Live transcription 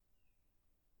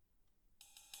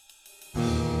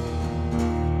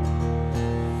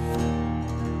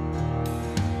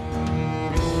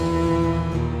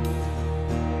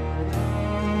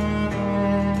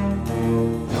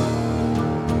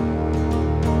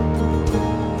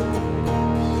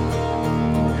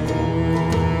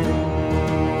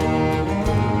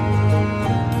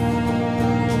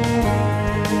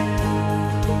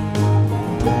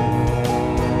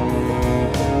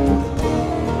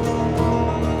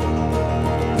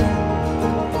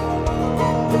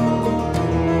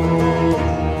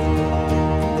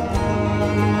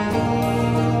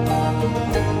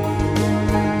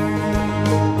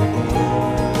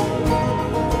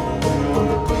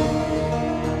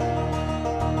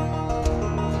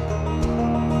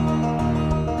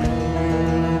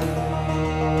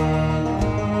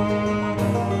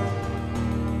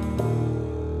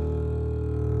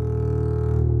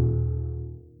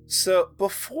So,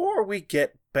 before we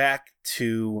get back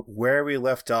to where we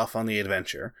left off on the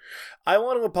adventure, I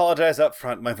want to apologize up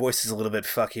front. My voice is a little bit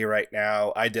fucky right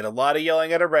now. I did a lot of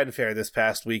yelling at a Ren Fair this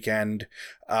past weekend.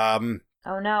 Oh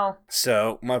no.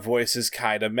 So, my voice is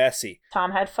kind of messy.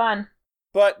 Tom had fun.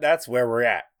 But that's where we're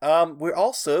at. We're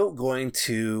also going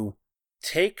to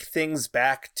take things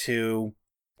back to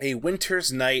a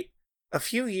winter's night a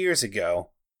few years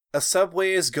ago. A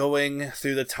subway is going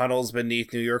through the tunnels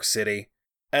beneath New York City,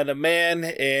 and a man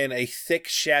in a thick,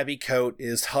 shabby coat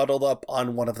is huddled up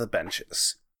on one of the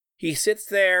benches. He sits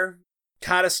there,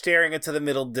 kind of staring into the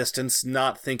middle distance,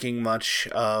 not thinking much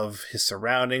of his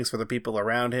surroundings or the people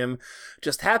around him,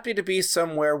 just happy to be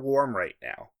somewhere warm right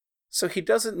now. So he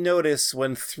doesn't notice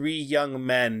when three young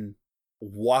men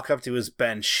walk up to his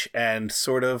bench and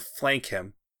sort of flank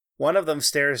him. One of them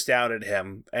stares down at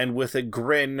him, and with a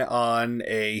grin on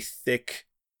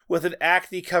with an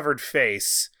acne-covered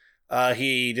face,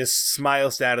 he just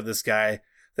smiles down at this guy,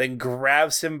 then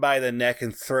grabs him by the neck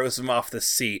and throws him off the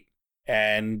seat,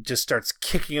 and just starts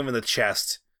kicking him in the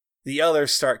chest. The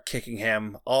others start kicking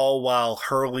him, all while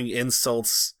hurling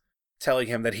insults, telling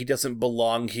him that he doesn't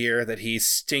belong here, that he's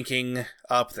stinking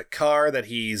up the car, that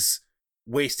he's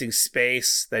wasting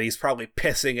space, that he's probably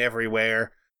pissing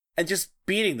everywhere, and just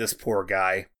beating this poor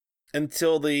guy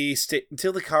until the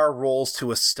car rolls to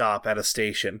a stop at a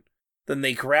station. Then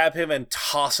they grab him and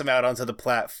toss him out onto the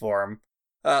platform,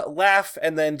 laugh,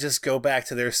 and then just go back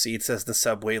to their seats as the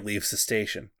subway leaves the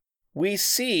station. We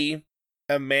see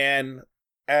a man,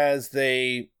 as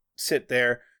they sit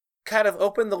there, kind of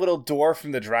open the little door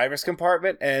from the driver's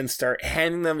compartment and start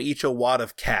handing them each a wad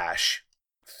of cash,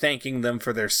 thanking them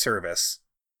for their service,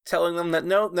 telling them that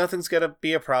no, nothing's going to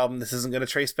be a problem, this isn't going to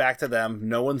trace back to them,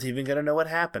 no one's even going to know what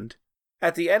happened.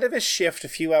 At the end of his shift a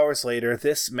few hours later,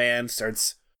 this man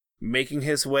starts making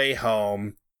his way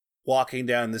home, walking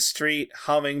down the street,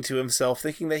 humming to himself,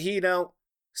 thinking that he,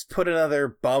 has put another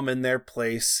bum in their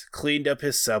place, cleaned up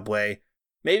his subway.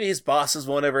 Maybe his bosses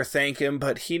won't ever thank him,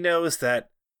 but he knows that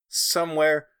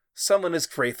somewhere, someone is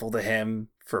grateful to him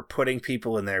for putting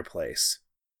people in their place.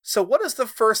 So what is the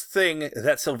first thing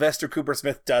that Sylvester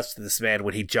Cooper-Smith does to this man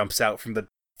when he jumps out from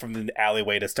the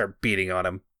alleyway to start beating on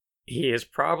him? He is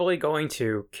probably going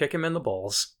to kick him in the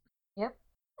balls. Yep.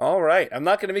 All right, I'm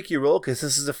not going to make you roll because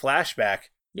this is a flashback.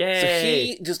 Yay! So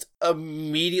he just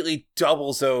immediately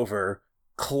doubles over,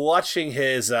 clutching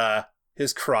his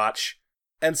crotch.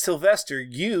 And Sylvester,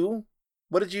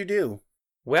 what did you do?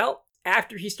 Well,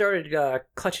 after he started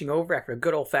clutching over after a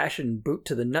good old-fashioned boot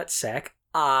to the nutsack,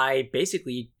 I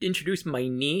basically introduced my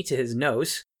knee to his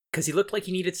nose, because he looked like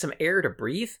he needed some air to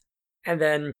breathe. And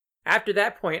then, after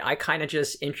that point, I kind of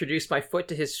just introduced my foot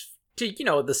to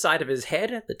the side of his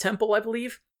head, the temple, I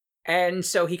believe. And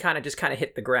so he kind of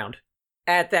hit the ground.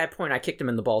 At that point, I kicked him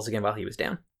in the balls again while he was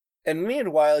down. And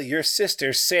meanwhile, your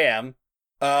sister, Sam,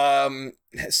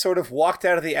 sort of walked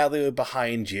out of the alleyway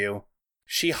behind you.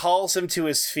 She hauls him to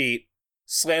his feet,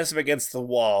 slams him against the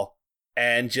wall,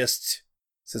 and just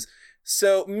says,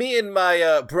 "So me and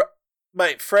my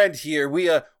friend here,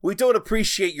 we don't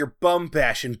appreciate your bum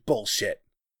bashing bullshit."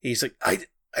 He's like, I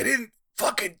didn't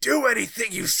fucking do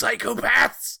anything, you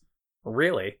psychopaths."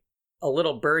 Really? A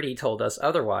little birdie told us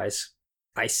otherwise,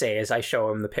 I say as I show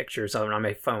him the pictures on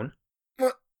my phone.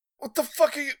 What the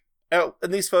fuck are you... Oh,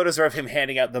 and these photos are of him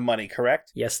handing out the money,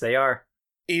 correct? Yes, they are.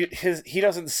 He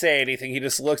doesn't say anything, he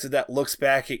just looks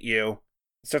back at you,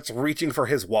 starts reaching for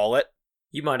his wallet.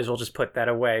 You might as well just put that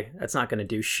away. That's not going to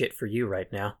do shit for you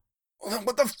right now. Well, then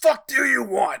what the fuck do you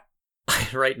want?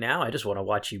 Right now, I just want to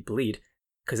watch you bleed.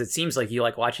 Because it seems like you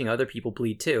like watching other people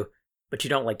bleed too. But you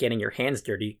don't like getting your hands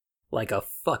dirty like a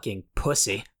fucking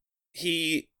pussy.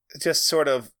 He just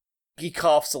he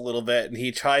coughs a little bit and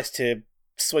he tries to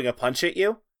swing a punch at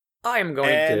you. I'm going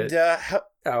to...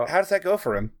 And how does that go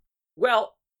for him?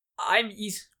 Well,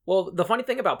 the funny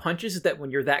thing about punches is that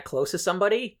when you're that close to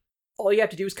somebody, all you have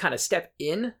to do is kind of step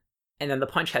in, and then the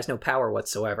punch has no power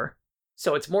whatsoever.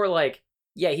 So it's more like,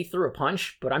 yeah, he threw a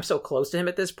punch, but I'm so close to him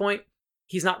at this point,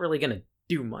 he's not really going to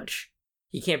do much.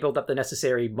 He can't build up the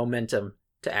necessary momentum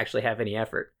to actually have any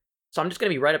effort. So I'm just going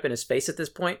to be right up in his face at this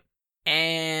point,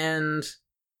 and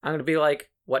I'm going to be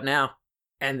like, what now?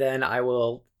 And then I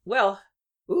will,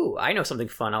 I know something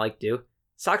fun I like to do.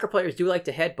 Soccer players do like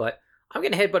to headbutt. I'm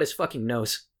going to headbutt his fucking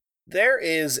nose. There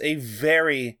is a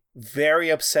very, very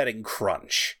upsetting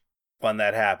crunch when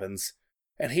that happens,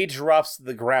 and he drops to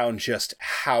the ground just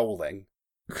howling.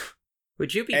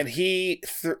 Would you be... And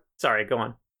Sorry, go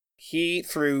on. He,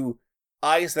 through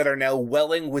eyes that are now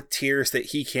welling with tears that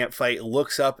he can't fight,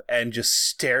 looks up and just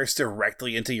stares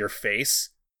directly into your face.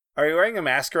 Are you wearing a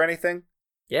mask or anything?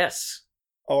 Yes.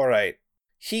 All right.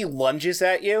 He lunges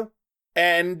at you,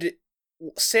 and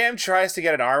Sam tries to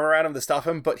get an arm around him to stop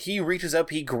him, but he reaches up,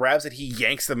 he grabs it, he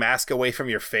yanks the mask away from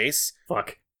your face.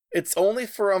 Fuck. It's only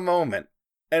for a moment,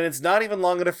 and it's not even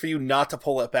long enough for you not to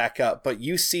pull it back up, but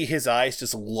you see his eyes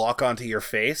just lock onto your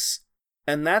face,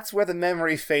 and that's where the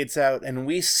memory fades out, and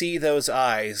we see those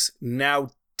eyes,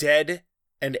 now dead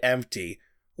and empty,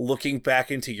 looking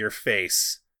back into your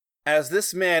face. As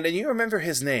this man, and you remember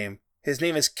his name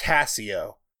is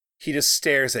Cassio. He just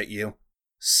stares at you.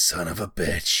 Son of a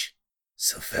bitch.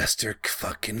 Sylvester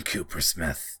fucking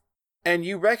Coopersmith. And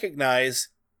you recognize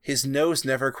his nose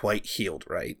never quite healed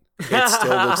right. It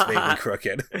still looks vaguely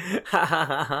crooked.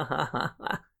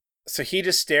 So he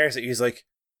just stares at you. He's like,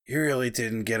 you really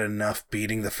didn't get enough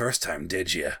beating the first time,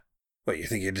 did you? What, you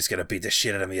think you're just gonna beat the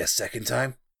shit out of me a second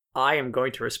time? I am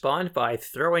going to respond by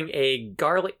throwing a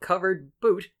garlic-covered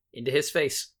boot into his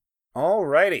face.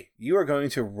 Alrighty. You are going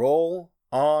to roll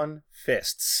on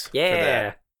fists. For Yeah.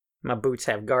 that. My boots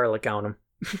have garlic on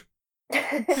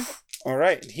them.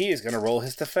 Alright, he is going to roll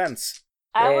his defense.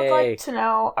 I would Yay. like to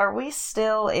know, are we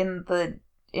still in the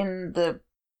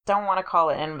don't want to call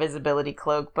it invisibility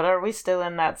cloak, but are we still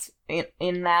in that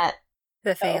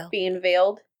The veil. Being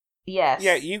veiled. yes.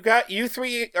 Yeah, you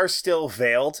three are still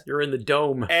veiled, You're in the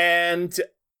dome. and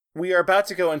we are about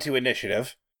to go into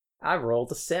initiative. I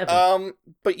rolled a 7.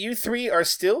 But you three are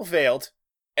still veiled,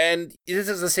 and this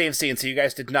is the same scene, so you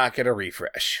guys did not get a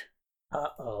refresh,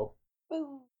 Uh-oh.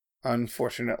 Ooh.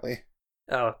 unfortunately.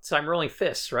 Oh, so I'm rolling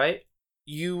fists, right?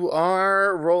 You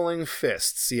are rolling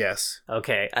fists, yes.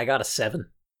 Okay, I got a 7.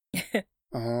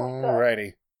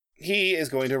 Alrighty. He is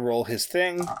going to roll his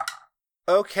thing.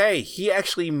 Okay, he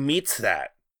actually meets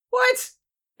that. What?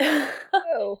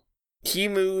 Oh. He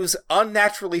moves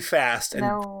unnaturally fast, and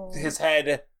No. his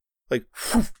head, like,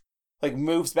 like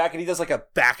moves back, and he does like a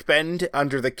back bend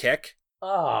under the kick.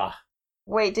 Ah.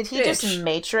 Wait, did he Bitch. just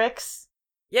Matrix?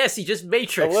 Yes, he just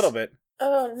Matrix. A little bit.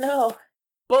 Oh no.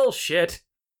 Bullshit.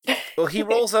 Well, he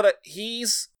rolls out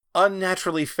he's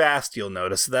unnaturally fast, you'll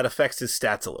notice, so that affects his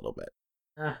stats a little bit.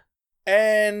 Ah.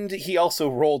 And he also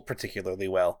rolled particularly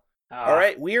well.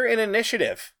 Alright, we're in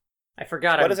initiative. I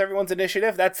forgot. What is everyone's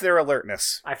initiative? That's their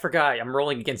alertness. I forgot. I'm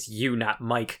rolling against you, not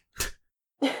Mike.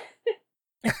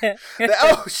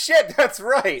 Oh shit, that's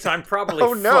right! So I'm probably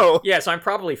Oh, no. fucked. Yeah, so I'm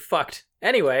probably fucked.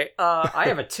 Anyway, I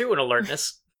have a 2 in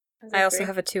alertness. I also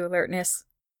have a 2 alertness.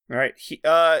 Alright,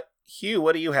 Hugh,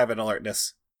 what do you have in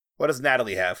alertness? What does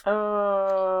Natalie have?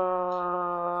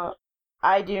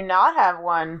 I do not have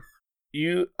one.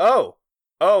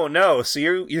 Oh no, so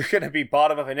you're gonna be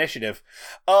bottom of initiative.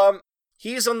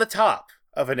 He's on the top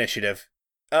of initiative.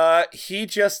 He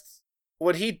just,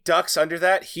 when he ducks under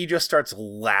that, he just starts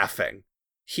laughing.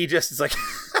 He just is like,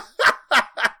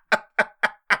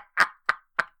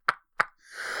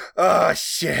 oh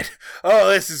shit, oh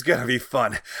this is gonna be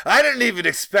fun. I didn't even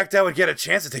expect I would get a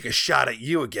chance to take a shot at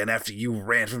you again after you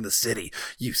ran from the city,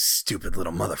 you stupid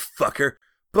little motherfucker.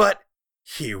 But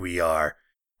here we are.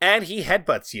 And he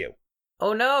headbutts you.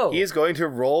 Oh no! He is going to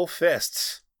roll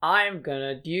fists. I'm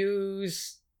gonna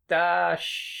use the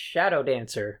Shadow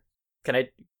Dancer.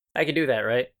 I can do that,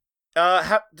 right?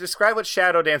 Describe what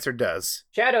Shadow Dancer does.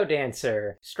 Shadow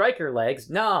Dancer. Striker legs.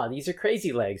 Nah, these are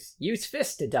crazy legs. Use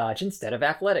fists to dodge instead of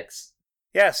athletics.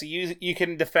 Yeah, so you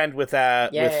can defend with Yay.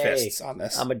 fists on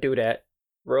this. I'm gonna do that.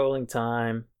 Rolling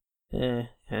time.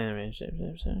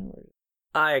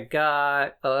 I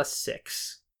got a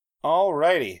 6.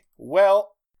 Alrighty.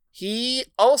 Well, he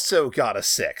also got a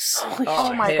 6.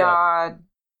 Oh my hell. god.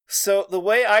 So the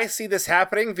way I see this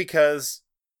happening, because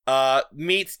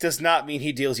meets does not mean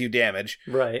he deals you damage,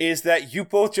 Right. is that you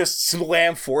both just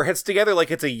slam foreheads together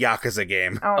like it's a Yakuza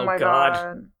game. Oh, Oh, my God.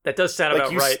 god. That does sound Like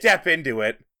about you right. step into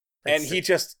it, and That's- he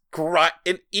just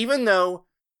and even though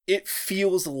he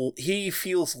feels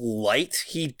light,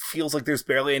 he feels like there's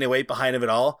barely any weight behind him at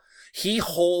all, he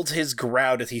holds his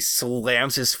ground as he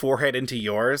slams his forehead into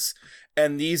yours,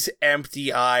 and these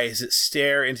empty eyes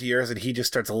stare into yours, and he just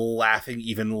starts laughing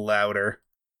even louder.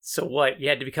 So what? You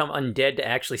had to become undead to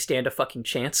actually stand a fucking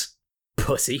chance?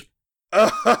 Pussy.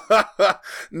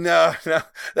 No,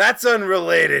 that's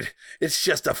unrelated. It's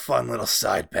just a fun little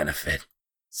side benefit.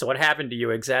 So what happened to you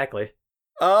exactly?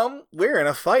 We're in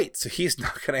a fight, so he's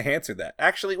not gonna answer that.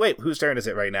 Actually, wait, whose turn is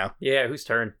it right now? Yeah, whose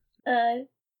turn? I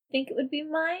think it would be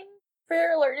mine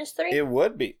for alertness 3. It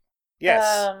would be.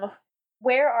 Yes.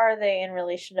 Where are they in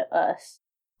relation to us?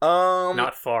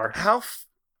 Not far.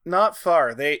 Not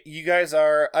far. You guys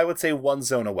are, I would say, one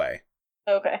zone away.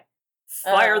 Okay.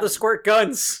 Fire the squirt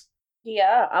guns!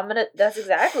 Yeah, that's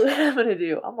exactly what I'm gonna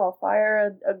do. I'm gonna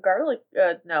fire a garlic,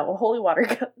 a holy water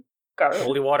gun. Garlic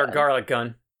Holy water gun. garlic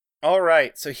gun. All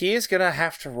right, so he is going to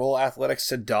have to roll athletics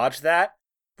to dodge that,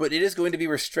 but it is going to be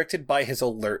restricted by his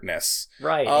alertness.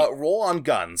 Right. Roll on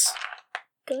guns.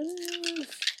 Guns.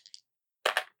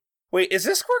 Wait, is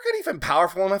this squirt gun even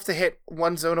powerful enough to hit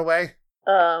one zone away?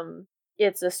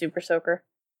 It's a super soaker.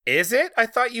 Is it? I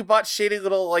thought you bought shady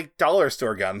little, like, dollar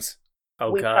store guns.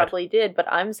 Oh, We God. probably did, but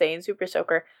I'm saying super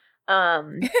soaker.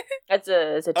 It's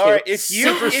a 2. All right, if you...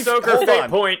 Super if, soaker hold fate on,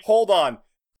 point. hold on.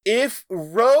 If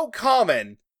Row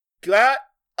Common got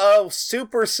a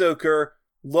super soaker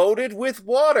loaded with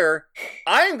water,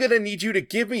 I'm gonna need you to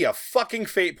give me a fucking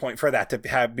fate point for that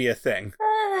to be a thing.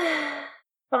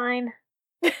 Fine.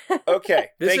 Okay,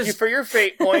 This thank is- you for your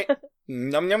fate point.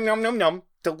 Num num num num num.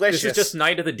 Delicious. This is just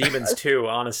Night of the Demons too,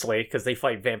 honestly, because they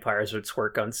fight vampires with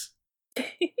squirt guns.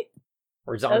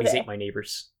 Or zombies Okay. ate my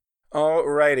neighbors.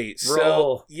 Alrighty, so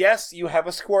Roll. yes, you have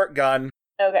a squirt gun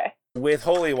Okay. with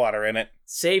holy water in it.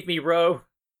 Save me, Ro.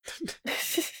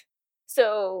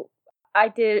 So I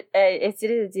did. It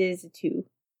is a 2.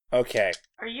 Okay.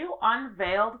 Are you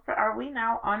unveiled? Are we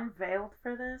now unveiled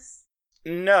for this?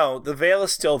 No, the veil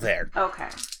is still there. Okay.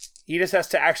 He just has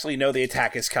to actually know the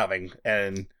attack is coming,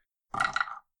 and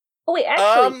Oh wait,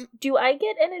 actually, Um, do I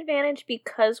get an advantage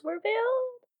because we're veiled?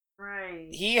 Right.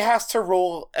 he has to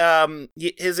roll.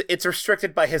 It's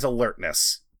restricted by his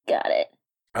alertness. Got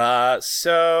it.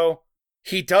 So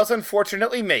he does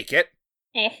unfortunately make it.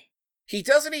 Eh. He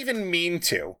doesn't even mean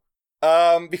to,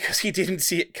 because he didn't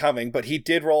see it coming, but he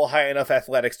did roll high enough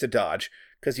athletics to dodge,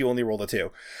 because you only rolled a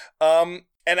 2.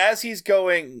 And as he's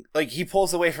going, like, he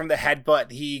pulls away from the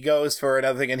headbutt, he goes for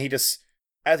another thing, and he just,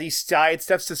 as he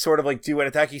sidesteps to sort of, like, do an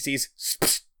attack, he sees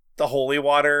the holy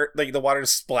water, like, the water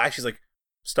just splash. He's like,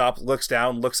 stop, looks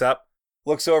down, looks up,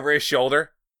 looks over his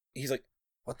shoulder. He's like,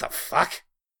 what the fuck?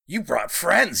 You brought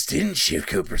friends, didn't you,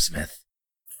 Coopersmith?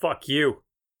 Fuck you.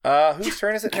 Whose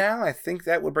turn is it now? I think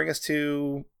that would bring us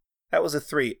to... That was a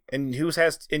 3. And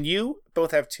and you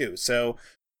both have 2. So,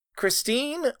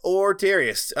 Christine or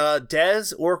Darius?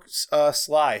 Dez or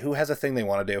Sly? Who has a thing they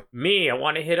want to do? Me, I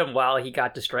want to hit him while he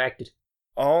got distracted.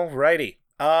 Alrighty.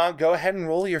 Go ahead and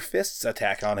roll your fists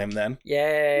attack on him then.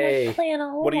 Yay. Plan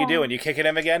all What are you along. doing? You kicking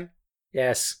him again?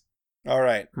 Yes.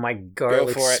 Alright. My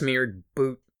garlic for it. smeared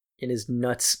boot in his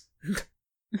nuts.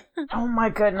 Oh my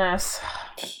goodness.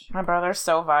 My brother's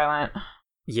so violent.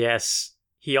 Yes.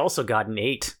 He also got an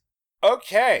 8.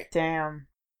 Okay. Damn.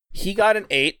 He got an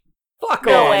 8. Fuck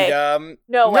No off. way. And,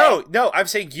 No way. No, I'm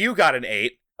saying you got an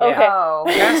 8. Okay. Oh.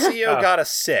 Cassio Oh. got a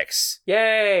 6.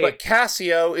 Yay. But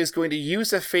Cassio is going to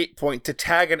use a fate point to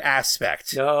tag an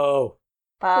aspect. No.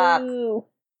 Fuck. Ooh.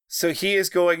 So he is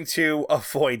going to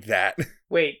avoid that.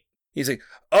 Wait. He's like,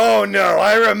 oh no,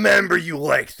 I remember you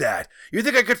like that. You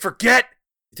think I could forget?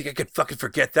 You think I could fucking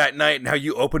forget that night and how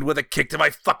you opened with a kick to my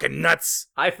fucking nuts?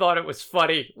 I thought it was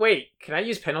funny. Wait, can I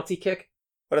use penalty kick?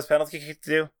 What does penalty kick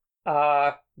do?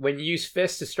 When you use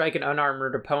fist to strike an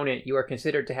unarmored opponent, you are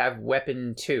considered to have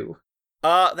weapon 2.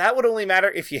 That would only matter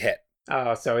if you hit.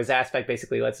 Oh, so his aspect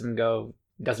basically lets him go.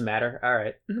 Doesn't matter. All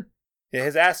right.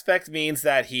 His aspect means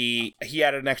that he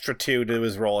added an extra 2 to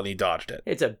his roll and he dodged it.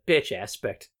 It's a bitch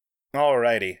aspect.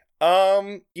 Alrighty.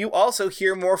 You also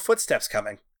hear more footsteps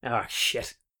coming. Oh,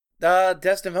 shit.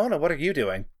 Desdemona, what are you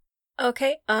doing?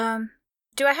 Okay,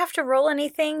 do I have to roll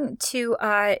anything to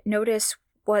notice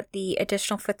what the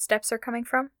additional footsteps are coming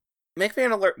from? Make me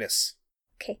an alertness.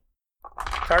 Okay.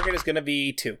 Target is going to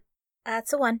be 2.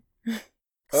 That's a 1.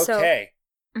 So- Okay.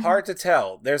 Mhm. Hard to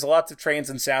tell. There's lots of trains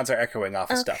and sounds are echoing off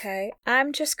of stuff. Okay,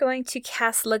 I'm just going to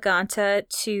cast Leganta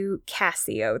to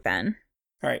Cassio then.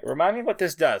 All right, remind me what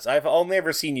this does. I've only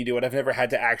ever seen you do it. I've never had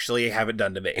to actually have it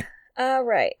done to me.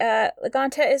 Alright,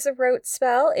 Leganta is a rote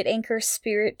spell. It anchors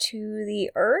spirit to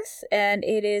the earth, and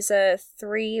it is a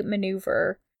 3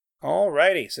 maneuver.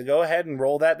 Alrighty, so go ahead and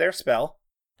roll that there spell.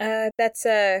 That's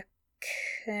a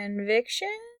conviction?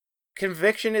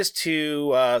 Conviction is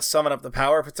to summon up the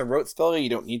power. If it's a rote spell, you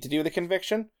don't need to do the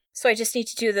conviction. So I just need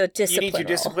to do the discipline You need to roll.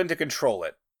 discipline to control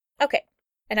it. Okay.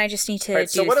 And I just need to Right,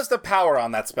 so do... what is the power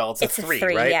on that spell? It's It's a 3,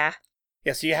 right? yeah.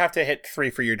 Yeah, so you have to hit 3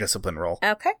 for your discipline roll.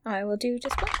 Okay, I will do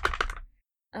discipline.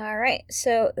 Alright,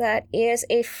 so that is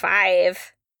a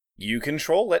 5. You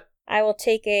control it. I will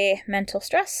take a mental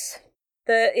stress.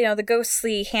 The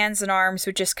ghostly hands and arms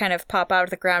would just kind of pop out of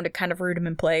the ground and kind of root him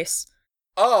in place.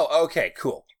 Oh, okay,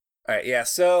 cool. Alright, yeah,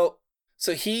 so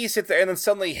he sits there and then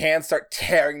suddenly hands start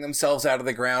tearing themselves out of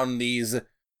the ground. These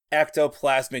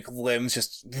ectoplasmic limbs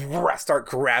just start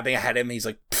grabbing at him. He's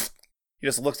like, pfft. He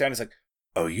just looks down and he's like,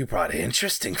 oh, you brought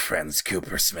interesting friends,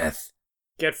 Coopersmith.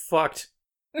 Get fucked.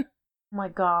 Oh my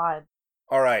god.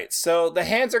 Alright, so the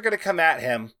hands are going to come at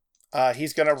him.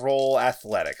 He's going to roll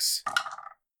athletics.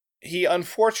 he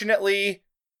unfortunately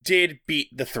did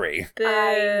beat the 3.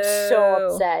 I'm so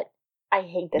upset. I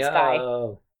hate this guy.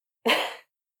 No.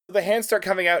 The hands start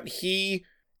coming out. He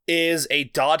is a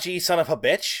dodgy son of a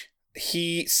bitch.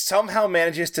 He somehow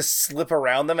manages to slip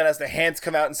around them, and as the hands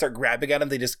come out and start grabbing at him,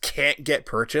 they just can't get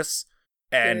purchase.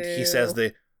 And he says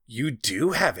you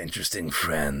do have interesting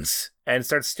friends, and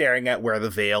starts staring at where the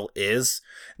veil is.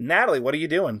 Natalie, what are you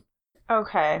doing?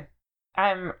 Okay.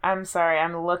 I'm sorry,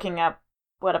 I'm looking up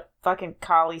what a fucking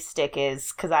collie stick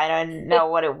is, because I don't know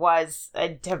what it was.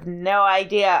 I have no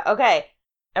idea. Okay.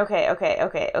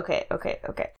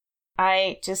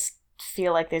 I just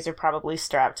feel like these are probably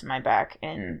strapped to my back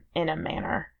in a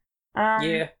manner.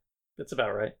 Yeah, that's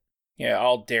about right. Yeah,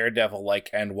 all Daredevil-like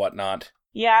and whatnot.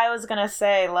 Yeah, I was gonna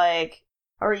say, like,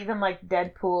 or even like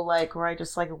Deadpool, like, where I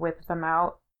just like whip them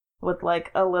out with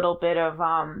like a little bit of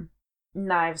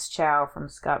Knives Chow from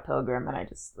Scott Pilgrim, and I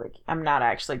just like, I'm not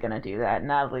actually gonna do that.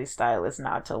 Natalie's style is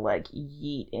not to like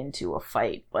yeet into a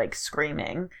fight like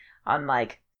screaming,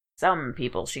 unlike some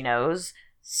people she knows.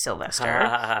 Sylvester.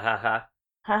 Ha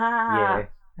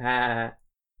ha.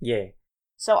 Yeah.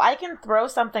 So I can throw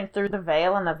something through the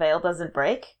veil and the veil doesn't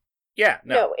break? Yeah,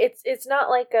 no. No, it's not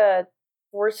like a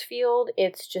force field.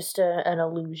 It's just an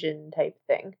illusion type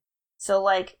thing. So,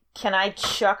 like, can I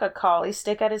chuck a collie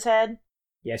stick at his head?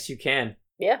 Yes, you can.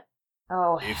 Yeah.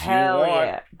 Oh, If you hell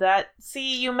want. yeah.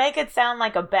 See, you make it sound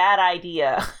like a bad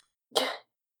idea.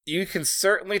 You can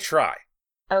certainly try.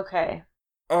 Okay.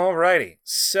 Alrighty,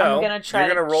 so I'm gonna try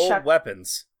you're gonna to roll chuck-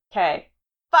 weapons. Okay.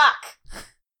 Fuck!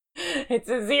 It's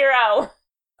a 0.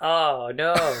 Oh,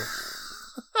 no.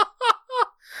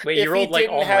 Wait, If you rolled he like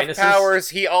didn't all have minuses? powers,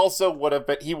 he also would have.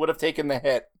 But he would have taken the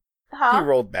hit. Huh? He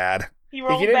rolled bad. He If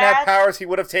rolled he didn't bad? have powers, he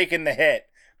would have taken the hit.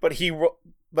 But he.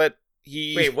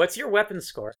 Wait, what's your weapon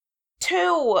score?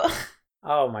 2!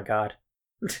 Oh my god.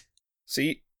 So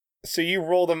you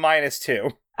rolled a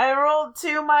 -2. I rolled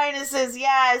 2 minuses,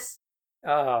 yes!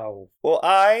 Oh. Well,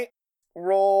 I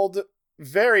rolled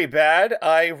very bad.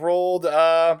 I rolled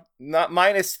not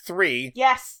 -3.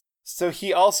 Yes! So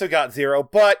he also got 0,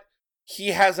 but he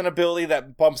has an ability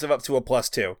that bumps him up to a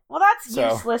 +2. Well, that's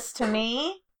So- useless to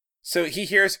me. So he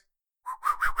hears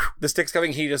the stick's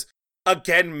coming. He just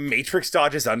again matrix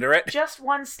dodges under it. Just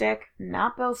one stick,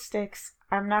 not both sticks.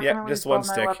 I'm not Yep, gonna just use one both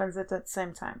my stick. weapons at the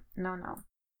same time. No.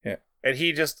 Yeah, and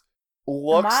he just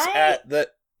looks Am I- at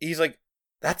the. He's like,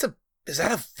 Is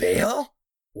that a veil?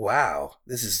 Wow,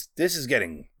 this is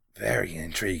getting very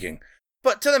intriguing.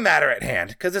 But to the matter at hand,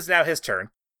 because it's now his turn.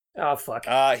 Oh, fuck.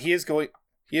 He is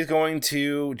going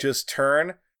to just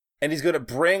turn, and he's going to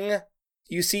bring.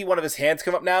 You see one of his hands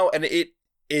come up now, and it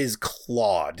is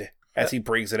clawed as he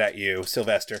brings it at you,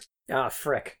 Sylvester. Ah,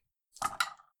 frick.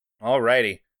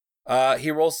 Alrighty.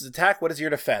 He rolls his attack. What is your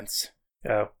defense?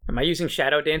 Oh. Am I using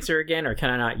Shadow Dancer again, or can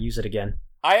I not use it again?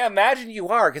 I imagine you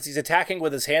are, because he's attacking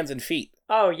with his hands and feet.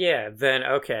 Oh, yeah, then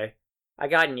okay. I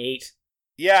got an 8.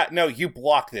 Yeah, no, you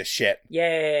block this shit.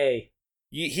 Yay.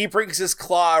 He brings his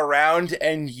claw around,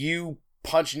 and you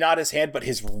punch not his hand, but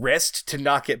his wrist to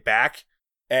knock it back.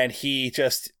 And he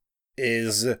just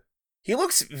is. He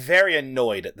looks very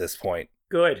annoyed at this point.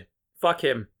 Good. Fuck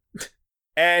him.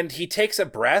 And he takes a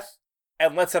breath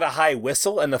and lets out a high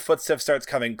whistle, and the footsteps start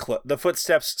coming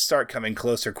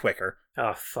closer quicker.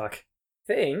 Oh, fuck.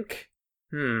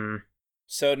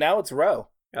 So now it's Ro.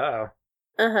 Uh-oh.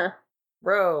 Uh-huh.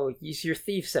 Bro, use your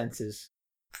thief senses.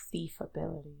 Thief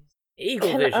abilities. Eagle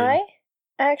Can vision. I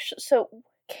actually? So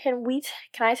can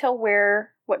I tell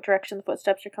what direction the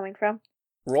footsteps are coming from?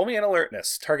 Roll me an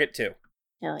alertness. Target 2.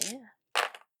 Hell yeah!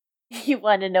 You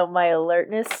want to know my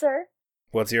alertness, sir?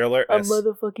 What's your alertness?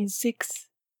 motherfucking 6.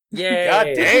 Yay. God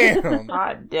damn.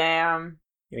 God damn.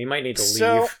 We might need to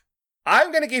So- leave.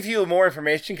 I'm going to give you more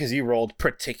information because you rolled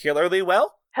particularly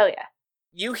well. Hell yeah!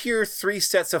 You hear 3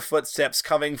 sets of footsteps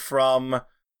coming from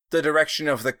the direction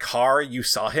of the car you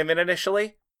saw him in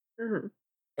initially. Mm-hmm.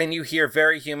 And you hear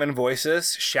very human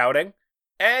voices shouting.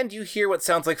 And you hear what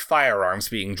sounds like firearms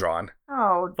being drawn.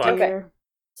 Oh, Fuck. dear.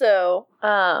 So,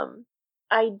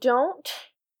 I don't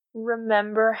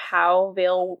remember how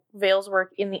veils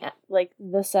work in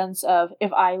the sense of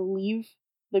if I leave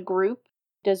the group,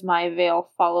 does my veil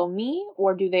follow me,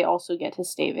 or do they also get to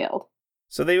stay veiled?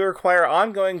 So they require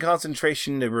ongoing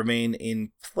concentration to remain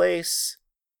in place.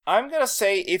 I'm going to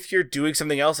say if you're doing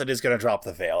something else, it is going to drop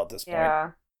the veil at this point.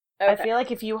 Yeah. I feel like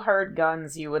if you heard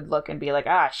guns, you would look and be like,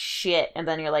 ah, shit. And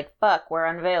then you're like, fuck, we're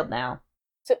unveiled now.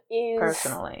 So is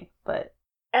Personally. But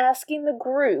asking the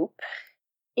group,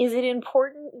 is it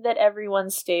important that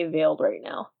everyone stay veiled right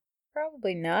now?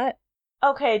 Probably not.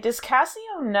 okay, does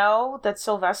Cassio know that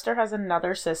Sylvester has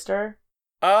another sister?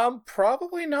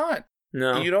 Probably not.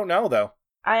 No. You don't know, though.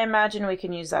 I imagine we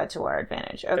can use that to our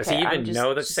advantage. Okay, Does he even I'm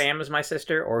know that Sam is my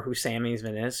sister, or who Sam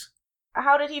even is?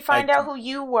 How did he find out who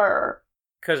you were?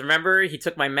 Because remember, he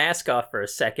took my mask off for a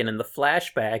second in the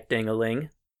flashback, ding-a-ling.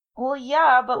 Well,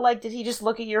 yeah, but, like, did he just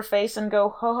look at your face and go,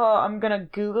 haha, I'm gonna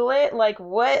Google it? Like,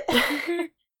 what?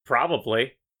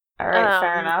 Probably. Alright,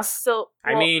 fair enough. So,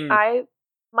 I mean-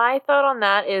 my thought on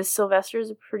that is Sylvester's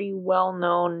a pretty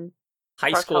well-known,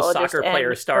 High school Proctologist soccer player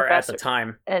and star at the professor.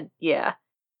 time. and yeah.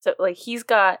 So, like, he's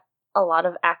got a lot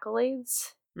of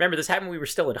accolades. Remember, this happened when we were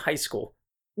still in high school.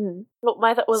 Well,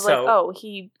 my thought was So- like, oh,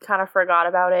 he kind of forgot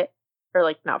about it. Or,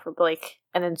 like, not for Blake.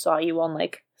 And then saw you on,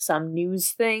 like, some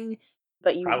news thing.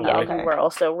 But you, Probably. yeah, Okay. you were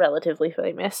also relatively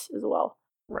famous as well.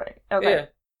 Right. Okay. Yeah.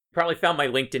 Probably found my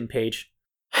LinkedIn page.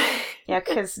 Yeah,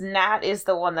 because Nat is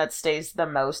the one that stays the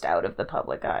most out of the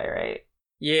public eye, right?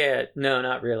 Yeah, no,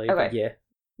 not really. Okay. But yeah.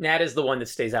 Nat is the one that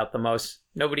stays out the most.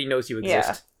 Nobody knows you Yeah.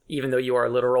 exist, even though you are a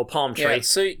literal palm tree. Yeah,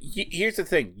 so here's the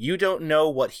thing. You don't know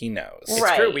what he knows. It's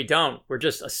Right. true, we don't. We're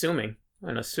just assuming.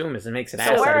 And assume is it makes an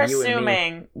So ass we're out of you and me.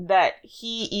 assuming that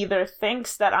he either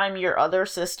thinks that I'm your other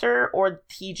sister or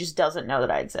he just doesn't know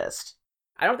that I exist.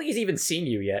 I don't think he's even seen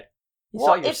you yet. He saw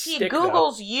Well, your if he stick, though.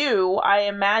 Googles you, I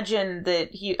imagine that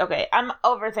he... Okay, I'm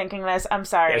overthinking this. I'm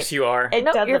sorry. Yes, you are. It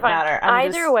No, doesn't you're fine. matter. I'm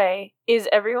Either just... way, is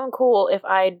everyone cool if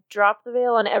I drop the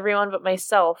veil on everyone but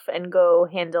myself and go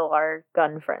handle our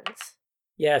gun friends?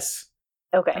 Yes.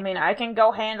 Okay. I mean, I can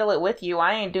go handle it with you.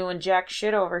 I ain't doing jack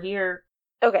shit over here.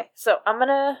 Okay, so I'm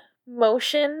gonna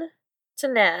motion to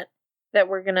Nat that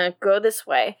we're gonna go this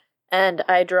way, and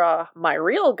I draw my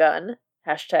real gun,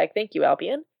 hashtag thank you,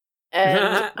 Albion,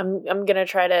 and I'm gonna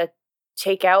try to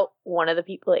take out one of the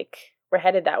people, like, we're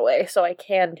headed that way, so I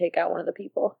can take out one of the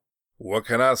people. What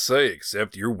can I say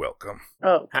except you're welcome?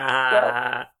 Oh.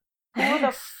 Ah. Who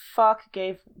the fuck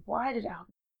gave... Why did Al...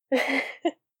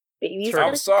 Baby's Sure. I'm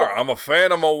gonna sorry, I'm a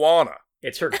fan of Moana.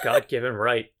 It's her God-given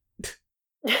right.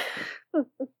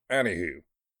 Anywho,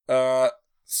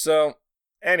 So,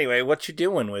 anyway, what you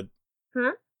doing with... Hmm?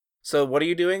 So, what are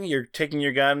you doing? You're taking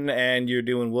your gun and you're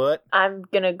doing what? I'm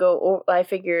gonna go. I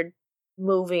figured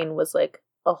moving was like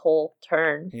a whole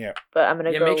turn, Yeah. but I'm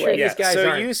gonna Yeah, go make sure like you- Yeah, These guys so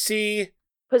aren't- you see...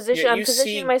 position. yeah, I'm you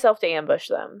positioning see- myself to ambush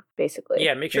them, basically.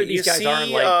 Yeah, make sure you these guys see,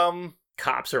 aren't, like,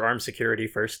 cops or armed security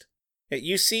first.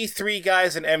 you see 3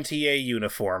 guys in MTA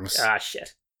uniforms Ah,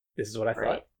 shit. This is what I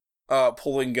thought. Right.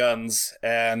 pulling guns,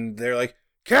 and they're like,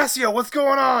 Cassio, what's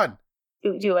going on?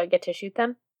 Do I get to shoot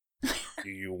them? Do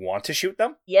you want to shoot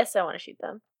them? Yes, I want to shoot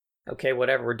them. Okay,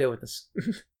 whatever, we're doing this.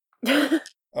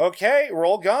 Okay,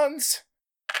 roll guns.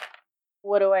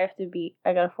 What do I have to beat?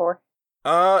 I got a 4.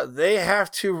 They have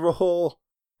to roll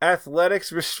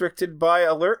athletics restricted by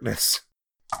alertness.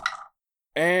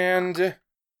 And...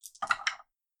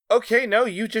 Okay, no,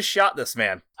 you just shot this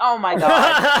man. Oh my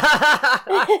god.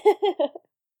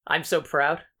 I'm so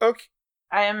proud. Okay.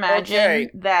 I imagine Okay.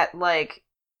 that, like,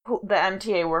 the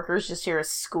MTA workers just hear a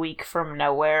squeak from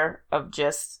nowhere of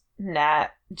just Nat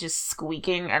just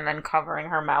squeaking and then covering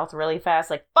her mouth really fast,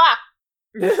 like, fuck!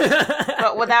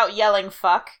 But without yelling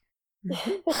fuck.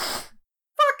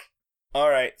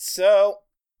 Alright, so...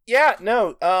 Yeah,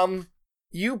 no,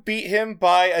 you beat him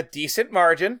by a decent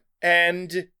margin,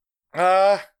 and,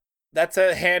 that's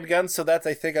a handgun, so that's,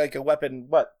 I think, like a weapon,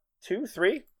 what, 2,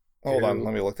 3? Hold on, 2.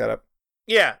 let me look that up.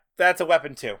 Yeah, that's a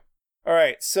weapon 2.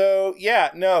 Alright, so, yeah,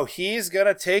 no, he's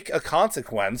gonna take a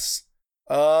consequence,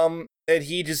 and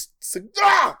he just,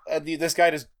 and this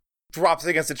guy just drops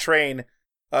against a train,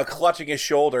 clutching his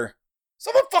shoulder.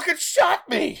 Someone fucking shot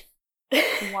me!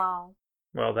 Wow.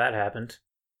 Well, that happened.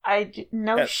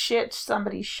 No Yeah. shit,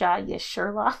 somebody shot you,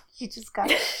 Sherlock. You just got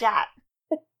shot.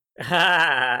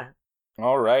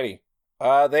 Alrighty.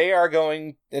 They are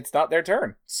going... It's not their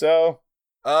turn. So,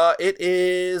 it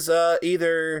is,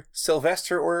 either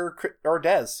Sylvester or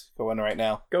Dez going right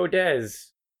now. Go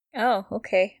Dez. Oh,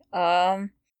 okay.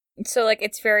 So like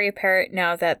it's very apparent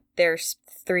now that there's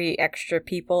 3 extra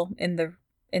people in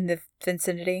the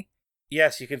vicinity.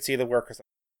 Yes, you can see the workers.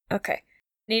 Okay.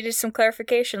 Needed some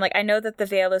clarification. Like I know that the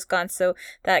veil is gone so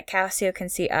that Cassio can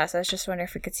see us. I was just wondering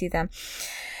if we could see them.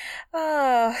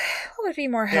 What would be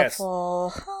more Yes.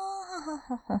 helpful?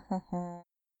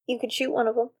 You could shoot one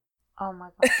of them. Oh my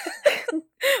god.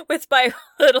 With my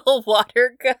little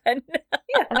water gun.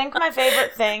 I think my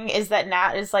favorite thing is that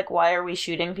Nat is like, why are we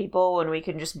shooting people when we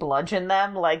can just bludgeon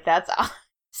them? Like, that's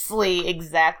honestly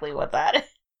exactly what that is.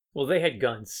 Well, they had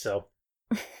guns, so.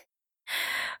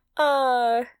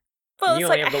 Well, you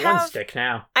it's only like have the one stick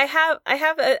now.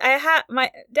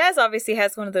 my Daz obviously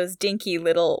has one of those dinky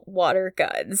little water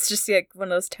guns, just like one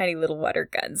of those tiny little water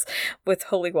guns with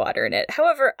holy water in it.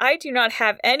 However, I do not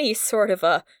have any sort of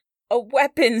a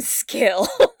weapon skill.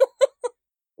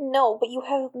 No, but you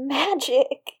have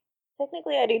magic.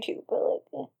 Technically, I do too, but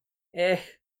like, Eh.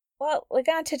 Well,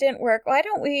 Leganta didn't work. Why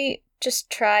don't we just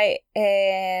try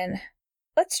and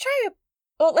let's try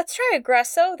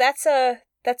Aggresso. That's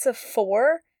a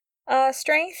 4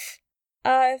 strength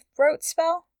rote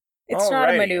spell. It's not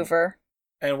a Alrighty. maneuver.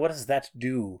 And what does that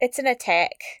do? It's an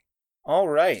attack. All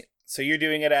right. So you're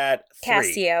doing it at 3.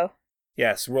 Cassio.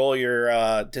 Yes, roll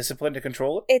your discipline to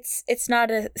control it. It's not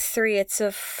a 3, it's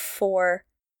a 4.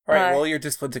 All right, roll your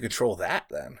discipline to control that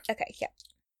then. Okay, yeah.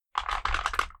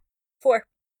 4.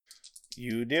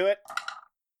 You do it.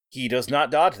 He does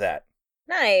not dodge that.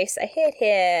 Nice, I hit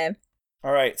him.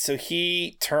 All right, so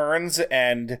he turns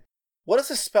and what does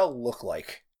the spell look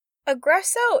like?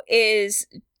 Aggresso is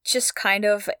just kind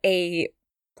of a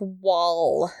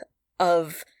wall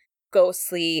of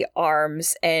ghostly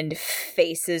arms and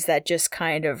faces that just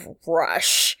kind of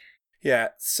rush. Yeah,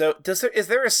 so is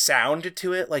there a sound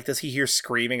to it? Like, does he hear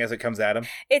screaming as it comes at him?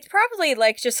 It's probably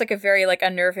like just like a very like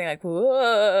unnerving like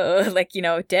whoa, like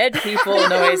dead people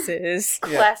noises.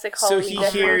 classic So Halloween. he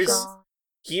death hears song.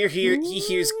 he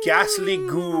hears ghastly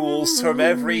ghouls from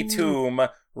every tomb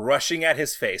rushing at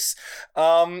his face.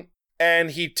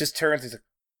 And he just turns, he's like,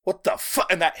 what the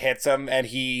fuck? And that hits him, and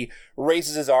he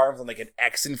raises his arms on like an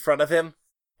X in front of him.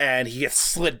 And he gets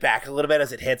slid back a little bit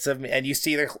as it hits him, and you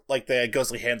see the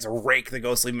ghostly hands rake, the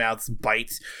ghostly mouths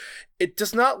bite. It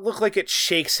does not look like it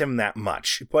shakes him that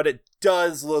much, but it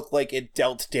does look like it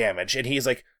dealt damage. And he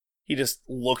just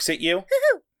looks at you.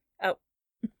 Oh.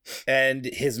 And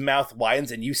his mouth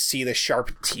widens, and you see the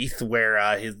sharp teeth where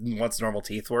his once normal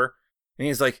teeth were. And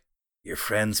he's like, "Your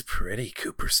friend's pretty,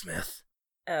 Cooper Smith."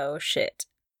 Oh shit.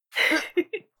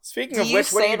 Speaking Do of you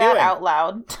which, what are say you that doing? out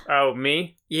loud? Oh,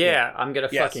 me? Yeah, Yeah. I'm gonna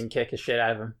Yes. fucking kick the shit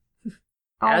out of him.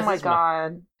 Oh As my is my-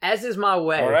 god. As is my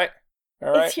way. All right,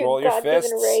 It's roll your God-given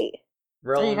fists. right.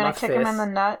 Are Rolling you gonna my kick him in fist. the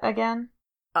nut again?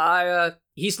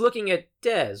 He's looking at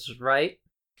Dez, right?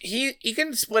 He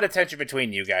can split attention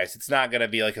between you guys. It's not gonna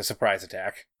be like a surprise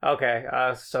attack. Okay,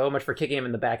 so much for kicking him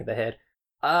in the back of the head.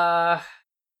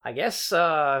 I guess,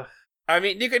 I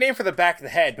mean, you can aim for the back of the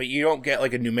head, but you don't get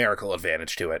like a numerical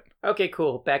advantage to it. okay,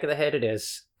 cool. Back of the head it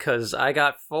is. Cause I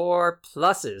got 4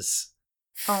 pluses.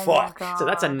 Oh my Fuck. god. So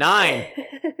that's a 9.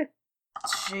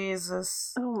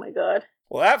 Jesus. Oh my god.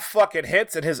 Well, that fucking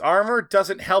hits, and his armor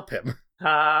doesn't help him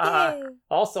Yay.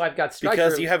 Also, I've got strike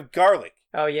because through- you have garlic.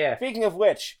 Oh, yeah. Speaking of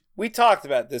which, we talked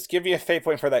about this. Give me a fate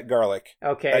point for that garlic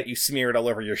Okay. that you smeared all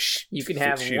over your You can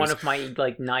have shoes. one of my,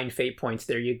 9 fate points.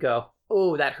 There you go.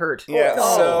 Oh, that hurt. Yeah,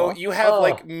 Oh. so you have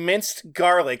Oh. minced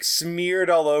garlic smeared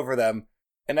all over them,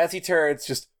 and as he turns,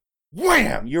 just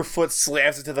wham! Your foot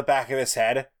slams into the back of his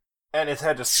head, and his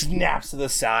head just snaps to the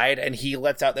side, and he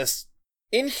lets out this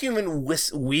inhuman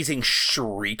wheezing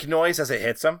shriek noise as it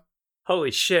hits him.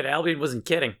 Holy shit, Albion wasn't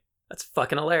kidding. That's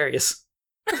fucking hilarious.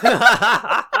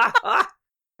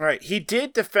 Right, he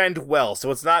did defend well, so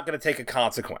it's not going to take a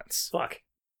consequence. Fuck.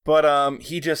 But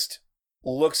he just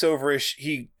looks over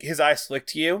his eyes flick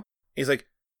to you. He's like,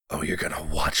 "Oh, you're gonna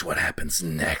watch what happens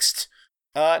next."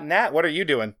 Nat, what are you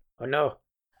doing? Oh no.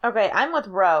 Okay, I'm with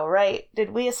Ro, right? Did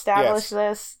we establish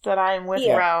this that I'm with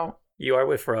Yeah. Ro? You are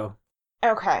with Ro.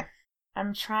 Okay.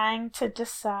 I'm trying to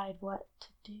decide what to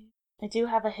do. I do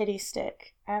have a hitty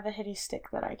stick. I have a hitty stick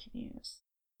that I can use.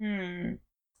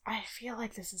 I feel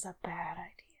like this is a bad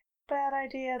idea. Bad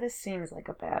idea? This seems like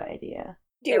a bad idea.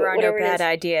 Do There it, are no whatever it bad is.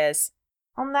 ideas.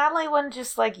 Well, Natalie wouldn't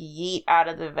just yeet out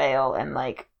of the veil and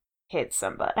hit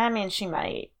somebody. I mean, she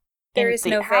might. There In is the-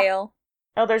 no how- veil.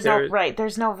 Oh, there's There- no right.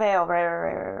 There's no veil.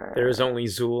 Right. There is only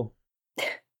Zool.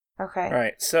 Okay. All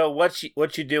right, so what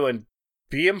you doing?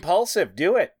 Be impulsive.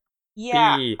 Do it.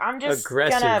 Yeah, Be I'm just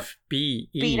aggressive. gonna Be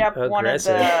beat up aggressive. one of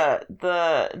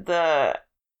the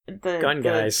Gun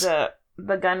guys.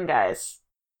 The gun guys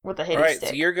with the hitty All right, stick.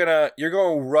 so you're gonna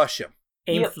rush him.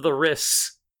 Aim Yep. for the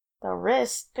wrists. The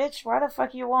wrist, bitch. Why the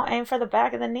fuck you won't aim for the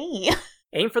back of the knee?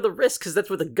 Aim for the wrists, because that's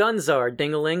where the guns are,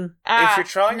 dingaling. If you're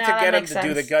trying no, to that get him makes to do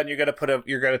the sense. gun, you're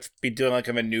gonna be doing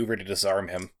a maneuver to disarm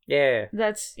him. Yeah.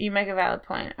 You make a valid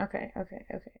point. Okay.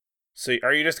 So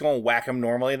are you just going to whack him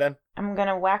normally then? I'm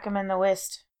gonna whack him in the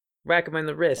wrist. Rack him in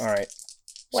the wrist. All right.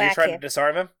 So you're Whack trying him. to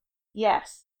disarm him?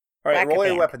 Yes. All right, roll your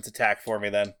Whack-a-bam. weapons attack for me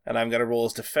then, and I'm gonna roll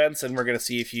his defense, and we're gonna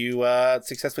see if you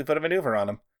successfully put a maneuver on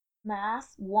him.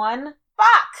 Math 1.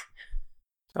 Fuck.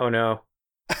 Oh no.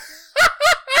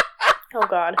 Oh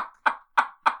god.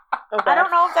 Okay. I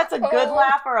don't know if that's a good Oh.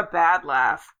 laugh or a bad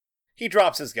laugh. He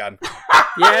drops his gun.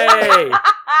 Yay!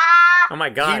 Oh my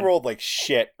He god. rolled like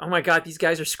shit. Oh my god, these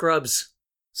guys are scrubs.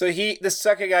 So the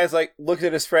second guy's like, looks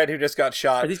at his friend who just got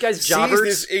shot. Are these guys sees jobbers?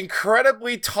 this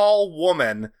incredibly tall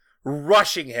woman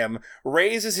rushing him,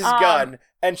 raises his Um, gun,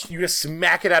 and you just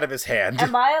smack it out of his hand.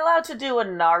 Am I allowed to do a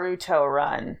Naruto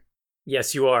run?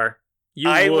 Yes, you are. You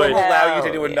I will would. allow you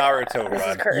to do a Hell Naruto yeah. This is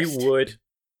run. cursed. You would.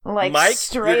 Like Mike,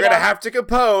 straight you're gonna up, have to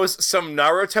compose some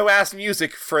Naruto-ass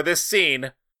music for this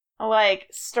scene. like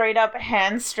straight up,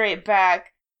 hands straight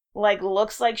back, like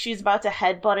looks like she's about to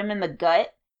headbutt him in the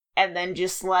gut, and then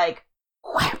just like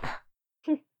whap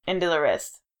into the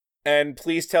wrist. And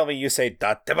please tell me you say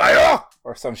 "Datebayo"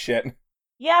 or some shit.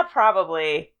 Yeah,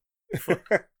 probably,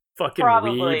 Fucking weeb.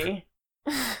 probably.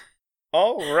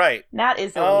 All right. Nat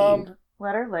is a weeb.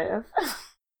 Let her live.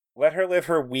 Let her live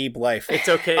her weeb life. It's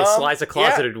okay, Sly's a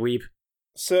closeted weeb.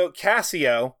 So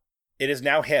Cassio, it is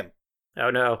now him. Oh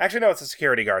no. Actually, no, it's the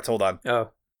security guards. Hold on.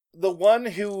 Oh. The one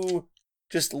who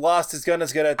just lost his gun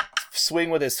is gonna swing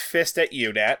with his fist at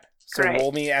you, Nat. So Great.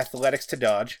 roll me athletics to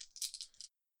dodge.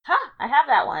 Huh, I have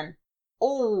that one.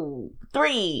 Oh,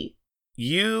 3.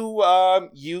 You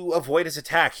avoid his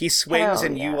attack. He swings Hell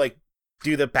and you yeah. like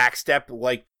do the backstep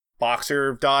like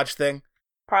boxer dodge thing.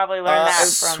 Probably learned that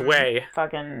from sway.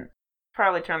 fucking.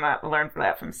 Probably learned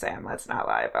that from Sam. Let's not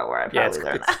lie about where I Yeah, probably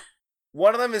learned that.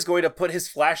 One of them is going to put his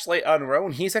flashlight on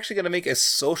Roan. He's actually going to make a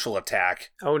social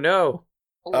attack. Oh no.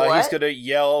 What? He's going to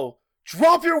yell,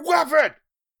 "Drop your weapon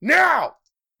now!"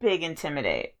 Big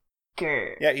intimidate.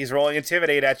 Grr. Yeah, he's rolling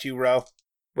intimidate at you, Ro.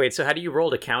 Wait, so how do you roll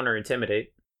to counter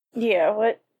intimidate? Yeah,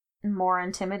 what? More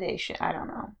intimidation. I don't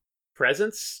know.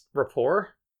 Presence?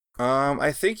 Rapport?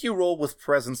 I think you roll with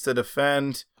presence to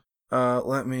defend.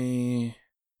 Let me.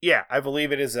 Yeah, I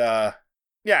believe it is. Yeah,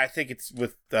 I think it's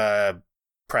with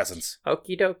presence.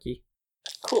 Okie dokie.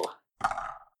 Cool.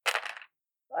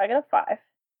 I got a 5.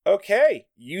 Okay,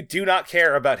 you do not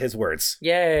care about his words.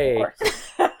 Yay. Of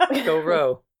course. Go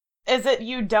row. Is it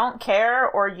you don't care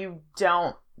or you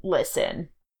don't listen?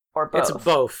 Or both? It's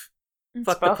both. It's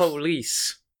Fuck both. the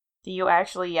police. Do you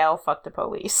actually yell, fuck the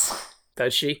police?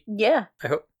 Does she? Yeah.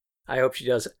 I hope she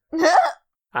does.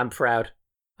 I'm proud.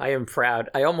 I am proud.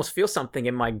 I almost feel something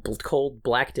in my cold,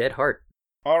 black, dead heart.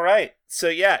 All right, so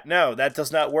yeah, no, that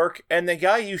does not work. And the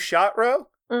guy you shot, Ro,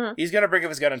 Mhm. he's gonna bring up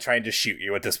his gun and try and just shoot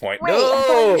you at this point. Wait, No! I thought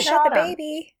you Oh, Shot the him.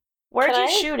 baby. Where'd Can you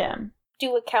I? shoot him? Do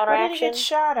a Where did he counteraction. get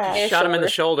shot at? Yeah. Shot him in the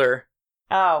shoulder.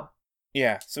 Oh.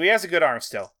 Yeah, so he has a good arm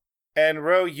still. And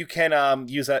Ro, you can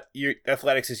use that your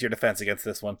athletics as your defense against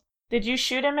this one. Did you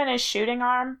shoot him in his shooting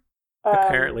arm?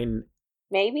 Apparently.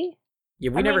 Maybe. Yeah,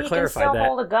 we I mean, never he clarified can still that.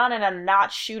 hold a gun in a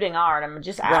not shooting arm. I'm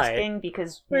just Right. asking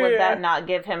because would Yeah. that not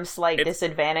give him slight It's-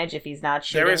 disadvantage if he's not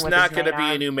shooting There is with not his going to main be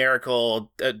a arm?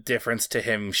 numerical difference to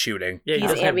him shooting. Yeah, he He's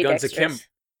doesn't have guns ambidextrous. akimbo.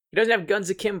 He doesn't have guns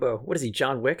akimbo. What is he,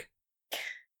 John Wick?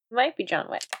 Might be John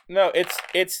Wick. No,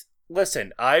 it's.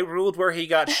 Listen, I ruled where he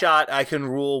got shot. I can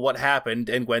rule what happened,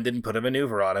 and Gwen didn't put a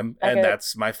maneuver on him, and Okay.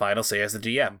 that's my final say as the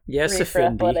GM. Yes, 3 for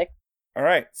Effendi. athletic. All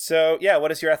right, so yeah,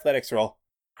 what is your athletics roll?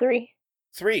 3.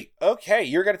 3. Okay,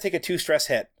 you're going to take a 2 stress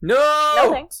hit. No!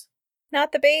 No thanks.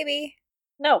 Not the baby.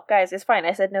 No, guys, it's fine.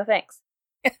 I said no thanks.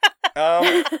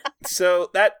 So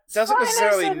that doesn't Fine, I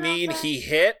necessarily said mean nothing. he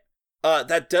hit.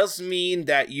 That does mean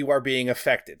that you are being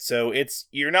affected. So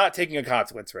you're not taking a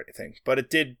consequence or anything, but it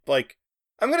did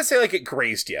I'm gonna say it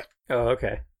grazed you. Oh,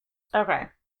 okay. Okay.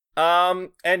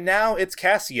 And now it's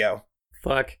Cassio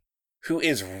Fuck. who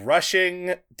is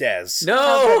rushing Dez.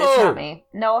 Oh, good, it's not No! me.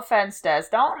 No offense, Des.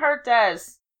 Don't hurt Des.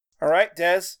 All right,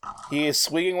 Dez. He is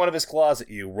swinging one of his claws at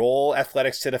you. Roll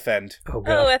athletics to defend. Oh, Oh,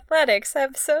 God. athletics.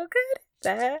 I'm so good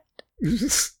at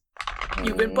that.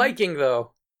 You've been biking,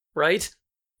 though. Right?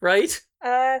 Right?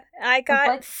 I got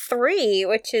bike- 3,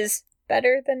 which is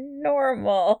better than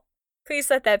normal. Please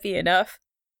let that be enough.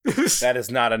 That is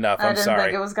not enough. I I'm didn't think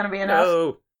sorry. it was gonna be enough.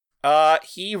 No.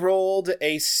 He rolled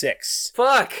a 6.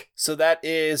 Fuck! So that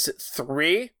is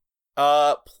 3,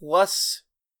 plus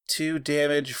 2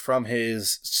 damage from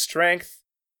his strength,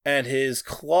 and his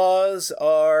claws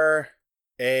are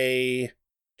a...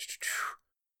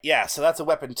 Yeah, so that's a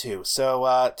weapon 2.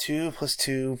 So 2 plus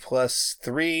 2 plus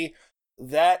 3,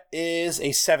 that is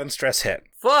a 7 stress hit.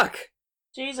 Fuck!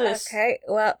 Jesus. Okay,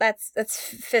 well, that's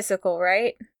physical,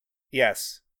 right?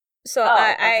 Yes. So Oh,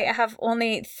 I okay. have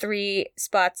only 3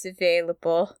 spots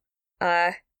available.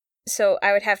 So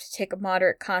I would have to take a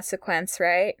moderate consequence,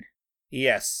 right?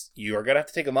 Yes, you are going to have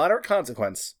to take a moderate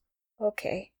consequence.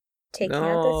 Okay. Taking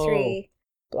out No. the 3.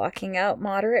 Blocking out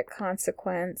moderate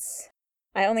consequence.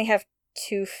 I only have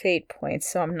 2 fate points,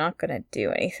 so I'm not gonna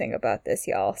do anything about this,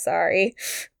 y'all. Sorry.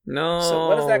 No. So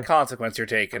what is that consequence you're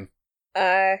taking?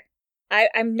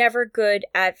 I'm never good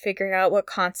at figuring out what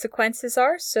consequences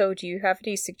are, so do you have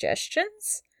any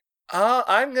suggestions?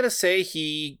 I'm gonna say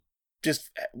he just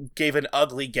gave an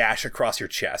ugly gash across your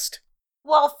chest.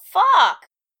 Well, fuck!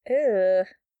 Ugh.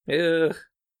 Ugh.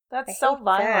 That's I so hate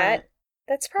violent. that.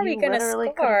 That's probably You gonna literally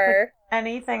could've scar.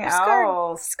 Anything Scarring,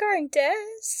 else? scarring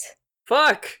Des.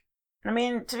 Fuck! I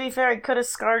mean, to be fair, he could have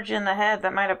scarred you in the head.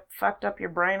 That might have fucked up your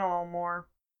brain a little more.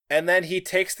 And then he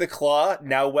takes the claw,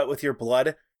 now wet with your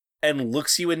blood, and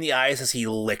looks you in the eyes as he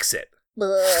licks it.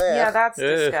 Yeah, that's Ugh.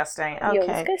 disgusting. Yo, this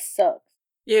Okay. guy sucks.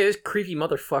 Yeah, this creepy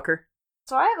motherfucker.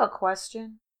 So I have a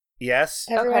question. Yes?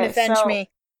 Everyone Okay, avenge so-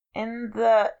 me. In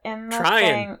the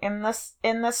Trying. thing,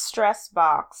 in the stress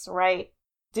box, right?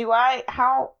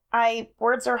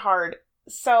 Words are hard.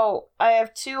 So I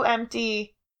have 2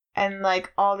 empty and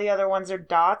like all the other ones are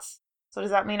dots. So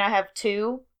does that mean I have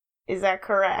 2? Is that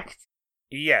correct?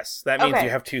 Yes, that means Okay. you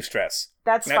have 2 stress.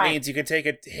 That's That fine. means you can take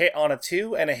a hit on a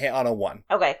 2 and a hit on a 1.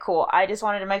 Okay, cool. I just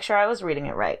wanted to make sure I was reading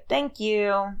it right. Thank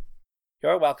you.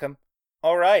 You're welcome.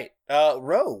 Alright,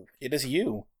 Ro, it is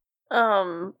you.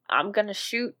 I'm gonna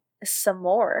shoot some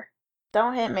more.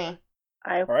 Don't hit me.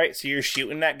 Alright, so you're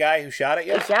shooting that guy who shot at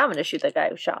you? Yeah, I'm gonna shoot that guy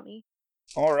who shot me.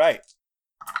 Alright.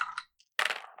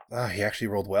 He actually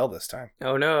rolled well this time.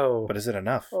 Oh no. But is it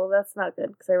enough? Well, that's not good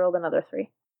because I rolled another 3.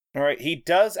 Alright, he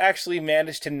does actually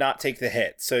manage to not take the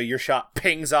hit, so your shot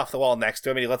pings off the wall next to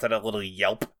him and he lets out a little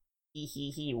yelp. Hee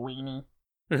hee hee, weenie.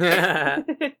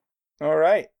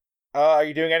 Alright. Are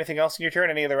you doing anything else in your turn?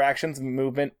 Any other actions,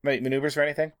 movement, maneuvers, or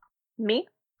anything? Me?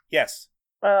 Yes.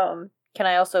 Can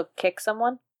I also kick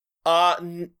someone?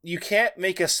 You can't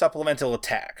make a supplemental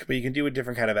attack, but you can do a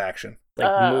different kind of action.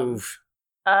 Like, move.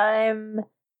 I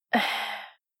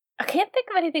can't think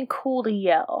of anything cool to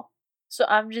yell, so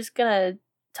I'm just gonna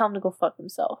tell him to go fuck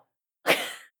himself.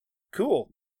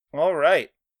 Cool.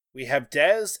 Alright. We have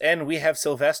Dez and we have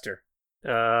Sylvester.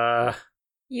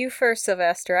 You first,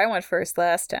 Sylvester. I went first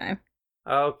last time.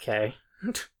 Okay.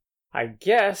 I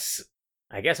guess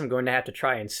I'm going to have to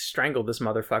try and strangle this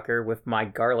motherfucker with my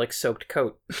garlic-soaked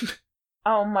coat.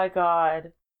 Oh my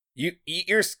god.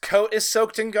 Your coat is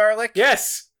soaked in garlic?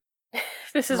 Yes!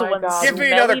 This is My one. God. Give me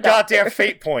smelly another doctor. goddamn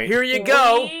fate point. Here you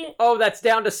go! We- Oh, that's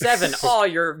down to 7. Oh,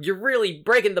 you're really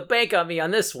breaking the bank on me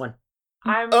on this one.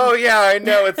 Oh yeah, I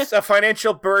know, it's a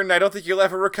financial burden I don't think you'll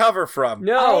ever recover from.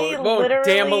 No, I oh,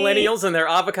 damn literally- millennials and their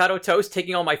avocado toast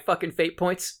taking all my fucking fate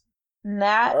points.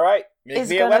 Nat Alright, make is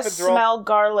me a gonna weapons roll. smell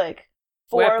garlic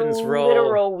for Weapons roll.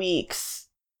 literal weeks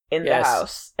in Yes. the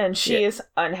house, and she Yeah. is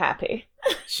unhappy.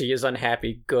 She is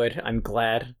unhappy. Good, I'm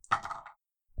glad.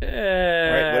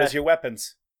 Alright, what is your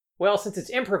weapons? Well, since it's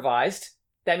improvised,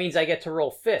 that means I get to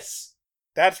roll fists.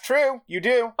 That's true, you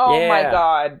do. Oh my Yeah.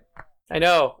 god. I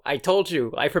know, I told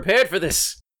you, I prepared for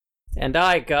this. And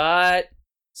I got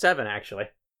 7, actually.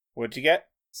 What'd you get?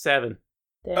 7.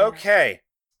 Damn. Okay.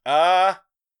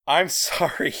 I'm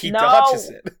sorry, he No. dodges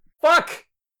it. Fuck!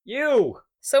 You!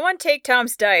 Someone take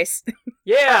Tom's dice.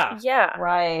 Yeah! Yeah.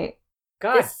 Right.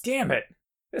 God This- damn it.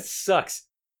 This sucks.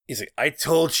 He's like, I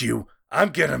told you, I'm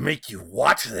gonna make you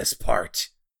watch this part.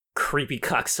 Creepy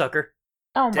cocksucker.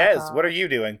 Oh my Dez, god. what are you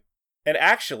doing? And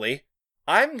actually,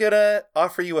 I'm gonna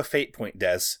offer you a fate point,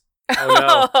 Dez.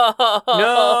 Oh no.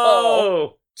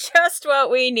 No! Just what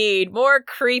we need. More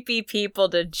creepy people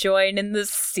to join in the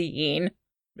scene.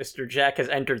 Mr. Jack has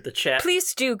entered the chat.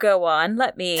 Please do go on.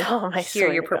 Let me Tom, I hear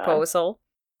swear your to God. proposal.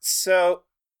 So,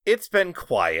 it's been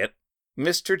quiet.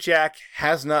 Mr. Jack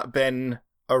has not been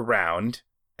around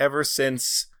ever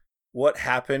since what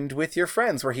happened with your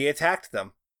friends where he attacked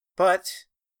them. But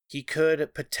he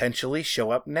could potentially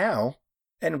show up now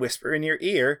and whisper in your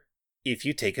ear if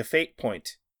you take a fate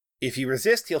point. If you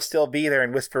resist, he'll still be there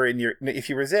and whisper in your... If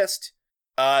you resist,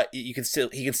 he can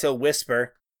still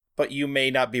whisper, but you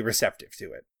may not be receptive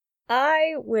to it.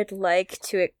 I would like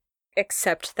to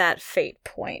accept that fate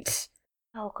point.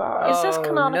 Oh god. Is this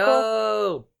canonical?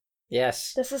 No.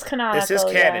 Yes. This is canonical. This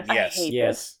is canon, yes. yes. I hate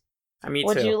Yes. I mean,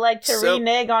 Would too. you like to So-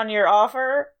 renege on your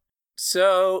offer?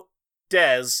 So,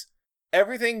 Dez,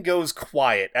 everything goes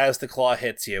quiet as the claw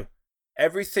hits you.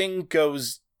 Everything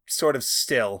goes sort of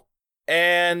still.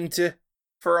 And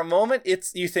for a moment,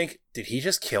 you think, did he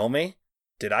just kill me?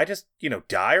 Did I just,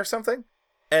 die or something?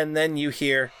 And then you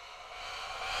hear,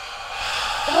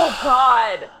 Oh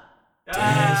god.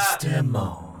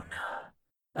 Desdemona,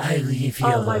 I leave you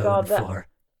Oh my alone God, that- for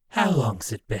how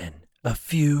long's it been? A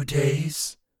few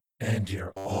days? And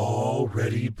you're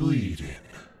already bleeding.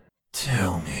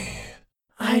 Tell me.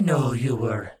 I know you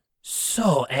were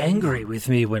so angry with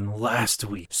me when last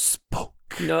we spoke.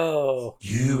 No.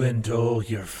 You and all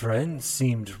your friends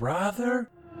seemed rather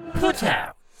put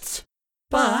out.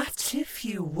 But if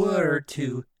you were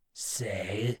to,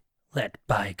 say, let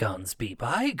bygones be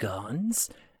bygones,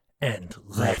 and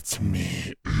let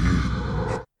me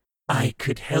in, I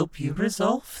could help you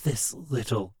resolve this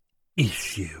little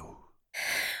issue.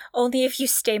 Only if you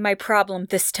stay my problem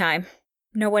this time.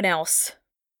 No one else.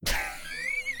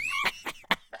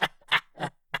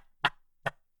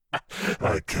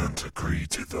 I can't agree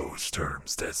to those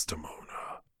terms,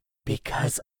 Desdemona.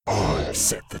 Because I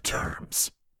set the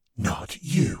terms, not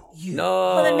you.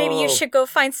 No. Well, then maybe you should go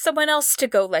find someone else to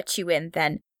go let you in,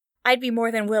 then. I'd be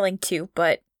more than willing to,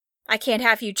 but I can't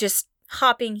have you just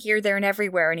hopping here, there, and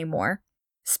everywhere anymore.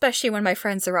 Especially when my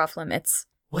friends are off limits.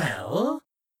 Well,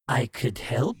 I could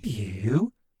help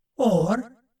you,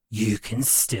 or you can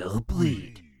still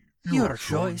bleed. Your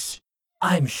choice.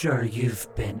 I'm sure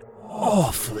you've been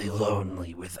awfully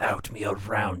lonely without me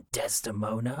around,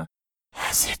 Desdemona.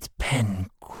 Has it been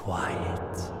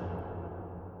quiet?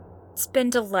 It's been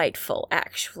delightful,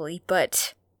 actually,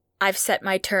 but I've set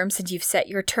my terms and you've set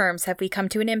your terms. Have we come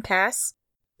to an impasse?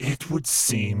 It would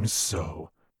seem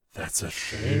so. That's a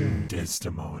shame,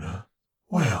 Desdemona.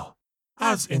 Well,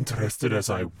 as interested as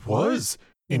I was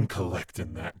in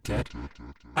collecting that debt,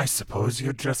 I suppose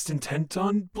you're just intent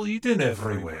on bleeding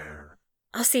everywhere.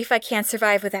 I'll see if I can't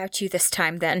survive without you this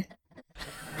time, then.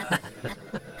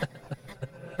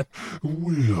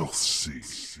 We'll see.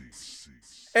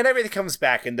 And everything comes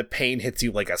back and the pain hits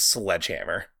you like a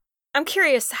sledgehammer. I'm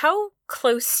curious, how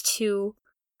close to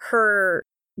her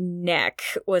neck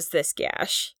was this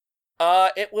gash?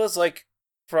 It was like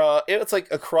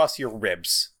across your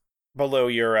ribs, below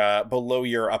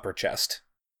your upper chest.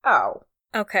 Oh.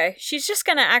 Okay, she's just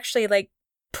gonna actually,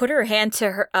 put her hand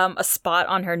to her, a spot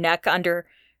on her neck under,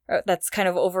 that's kind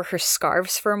of over her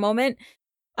scarves for a moment,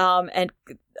 and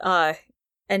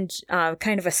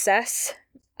kind of assess.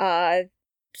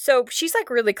 So she's,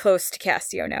 really close to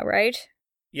Castio now, right?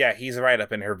 Yeah, he's right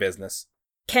up in her business.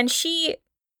 Can she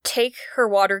take her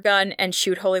water gun and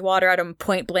shoot holy water at him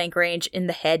point blank range in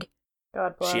the head?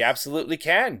 God bless. She absolutely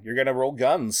can. You're gonna roll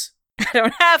guns. I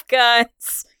don't have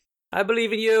guns. I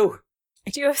believe in you.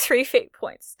 I do have 3 fate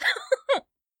points.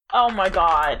 Oh my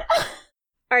god.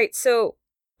 Alright, so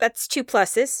that's 2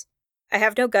 pluses. I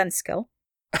have no gun skill.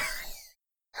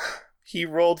 He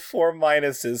rolled 4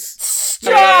 minuses.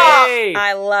 Stop! Hey!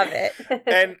 I love it.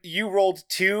 And you rolled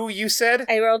 2, you said?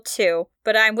 I rolled 2,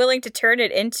 but I'm willing to turn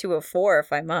it into a 4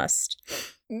 if I must.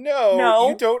 No,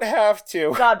 you don't have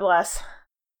to. God bless.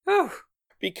 Whew.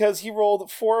 Because he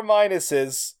rolled 4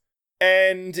 minuses,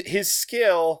 and his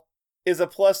skill is a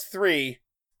 +3,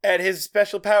 and his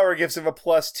special power gives him a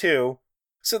 +2.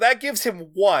 So that gives him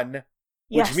 1,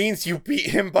 Yes. which means you beat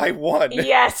him by 1.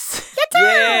 Yes.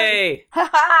 Yay! Ha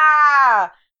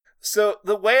ha! So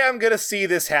the way I'm gonna see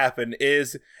this happen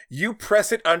is you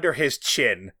press it under his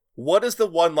chin. What is the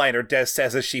one-liner Des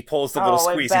says as she pulls the little Oh,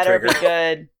 it squeezy better trigger? be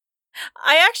good.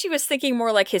 I actually was thinking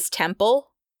more like his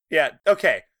temple. Yeah,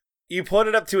 okay. You put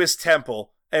it up to his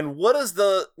temple, and what is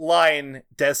the line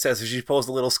Des says as she pulls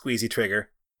the little squeezy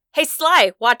trigger? Hey,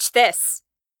 Sly, watch this.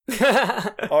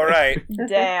 All right.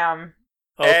 Damn.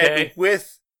 Okay. And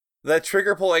with the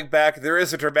trigger pulling back, there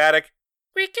is a dramatic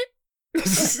wicket.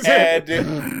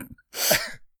 And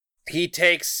he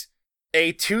takes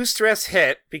a 2 stress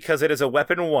hit because it is a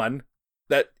weapon 1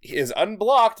 that is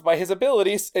unblocked by his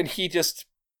abilities, and he just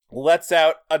lets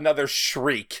out another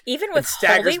shriek. Even And with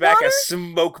staggers holy back water? as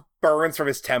smoke burns from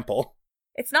his temple.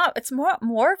 It's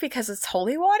more because it's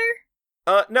holy water?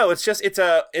 No, it's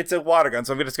a water gun,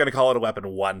 so I'm just gonna call it a weapon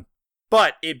 1.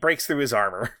 But it breaks through his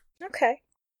armor, Okay.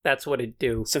 That's what it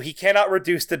do. so he cannot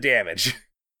reduce the damage.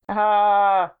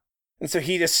 Ah. And so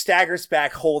he just staggers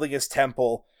back holding his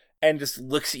temple and just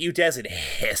looks at you, Des, and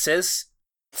hisses.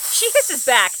 She hisses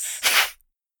back.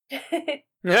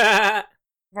 We're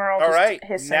all All just right,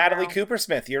 hissing Natalie now.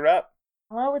 Coopersmith, you're up.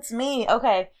 Oh, it's me.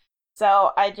 Okay.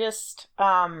 So I just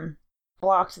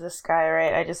blocked this guy,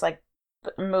 right? I just I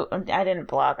didn't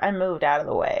block. I moved out of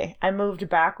the way. I moved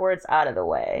backwards out of the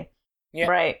way. Yeah.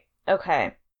 Right.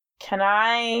 Okay.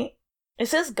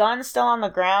 Is his gun still on the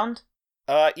ground?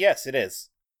 Yes, it is.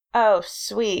 Oh,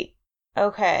 sweet.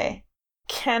 Okay.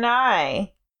 Can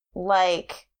I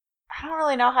don't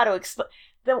really know how to explain.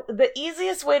 The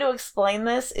easiest way to explain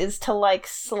this is to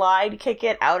slide kick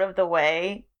it out of the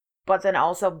way, but then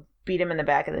also beat him in the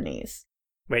back of the knees.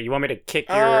 Wait, you want me to kick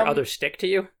your Um, other stick to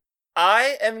you?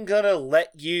 I am gonna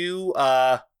let you,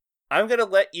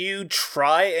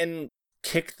 try and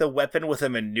kick the weapon with a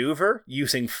maneuver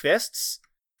using fists.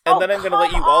 And Oh, then I'm going to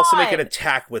let you come also make an on.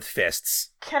 attack with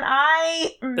fists. Can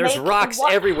I There's make rocks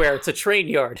what- everywhere. It's a train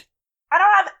yard. I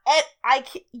don't have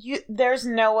it. There's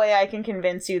no way I can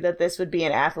convince you that this would be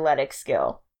an athletic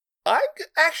skill. I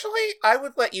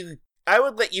would let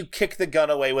you kick the gun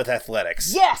away with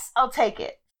athletics. Yes, I'll take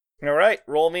it. All right,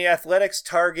 roll me athletics,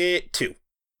 target 2.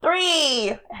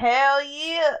 3. Hell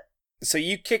yeah. So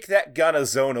you kick that gun a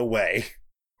zone away.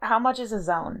 How much is a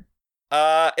zone?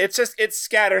 It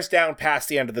scatters down past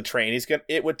the end of the train.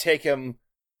 He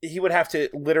would have to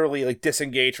literally like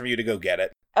disengage from you to go get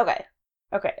it. Okay,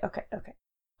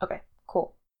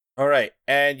 cool. All right,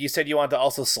 and you said you wanted to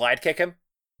also slide kick him?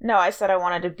 No, I said I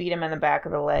wanted to beat him in the back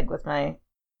of the leg with my All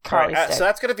collie right, stick.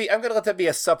 so I'm gonna let that be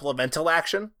a supplemental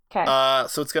action. Okay.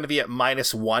 So it's gonna be at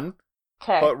 -1,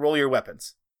 Okay. but roll your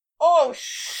weapons. Oh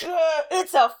shit!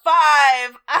 It's a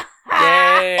 5.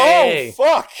 Yay! Oh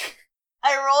fuck!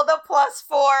 I rolled a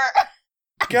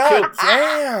 +4. God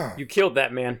damn! You killed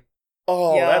that man.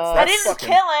 Oh, Yeah. that's I didn't fucking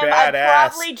kill him. badass. I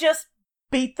probably just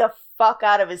beat the fuck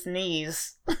out of his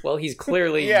knees. Well, he's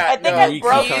clearly. Yeah, I think no, I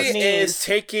broke he his knees. is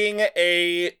taking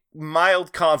a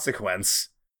mild consequence.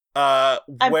 I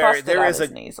Where busted there out is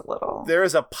his knees a little. there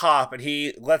is a pop, and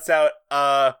he lets out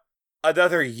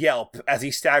another yelp as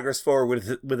he staggers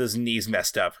forward with his knees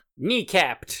messed up.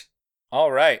 Kneecapped.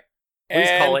 All right, Please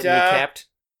call it kneecapped.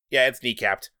 Yeah, it's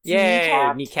kneecapped. Yay!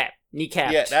 Kneecapped?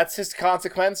 Kneecapped. Yeah, that's his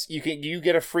consequence. You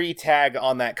get a free tag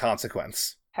on that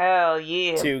consequence Hell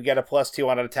yeah. to get a +2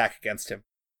 on an attack against him.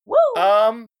 Woo!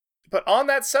 But on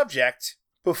that subject,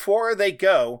 before they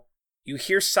go, you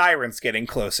hear sirens getting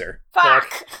closer.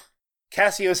 Fuck!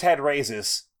 Cassio's head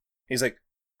raises. He's like,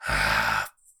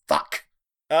 fuck.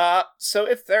 So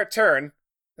it's their turn,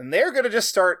 and they're gonna just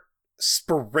start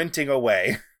sprinting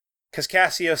away. Because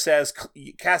Cassio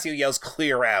yells,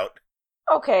 clear out.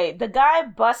 Okay, the guy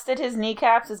busted his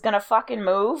kneecaps is gonna fucking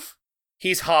move?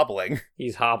 He's hobbling.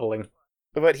 He's hobbling.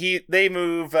 But they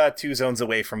move 2 zones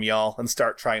away from y'all and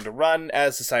start trying to run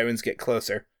as the sirens get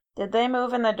closer. Did they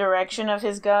move in the direction of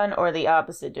his gun or the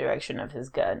opposite direction of his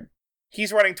gun?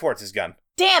 He's running towards his gun.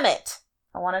 Damn it!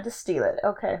 I wanted to steal it.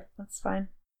 Okay, that's fine.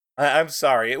 I'm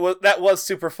sorry. That was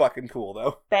super fucking cool,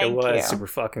 though. Thank it was you. super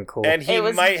fucking cool. And he It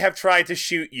was- might have tried to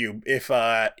shoot you if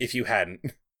you hadn't.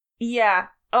 Yeah.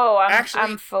 Oh, Actually-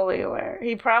 I'm fully aware.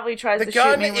 He probably tries The to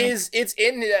gun shoot me when it's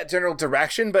in that general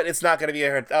direction, but it's not going to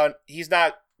be he's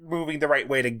not moving the right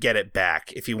way to get it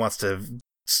back if he wants to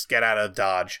get out of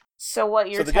dodge. So what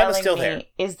you're the gun is telling still me there.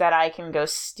 is that I can go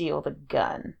steal the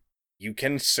gun. You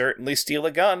can certainly steal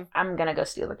a gun. I'm gonna go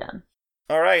steal the gun.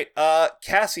 All right.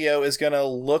 Cassio is going to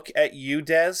look at you,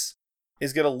 Des.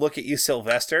 Is going to look at you,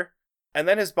 Sylvester, and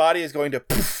then his body is going to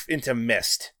poof into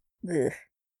mist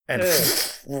and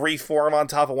reform on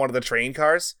top of one of the train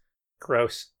cars.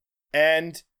 Gross.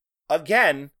 And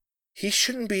again, he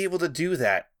shouldn't be able to do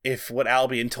that if what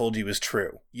Albion told you is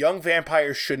true. Young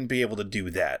vampires shouldn't be able to do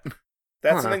that.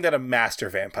 That's Huh. something that a master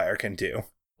vampire can do.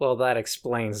 Well, that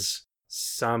explains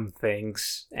some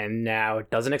things, and now it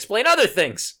doesn't explain other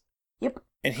things.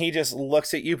 And he just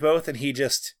looks at you both and he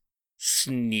just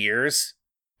sneers.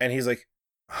 And he's like,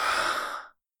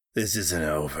 this isn't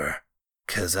over.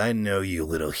 'Cause I know you,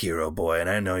 little hero boy, and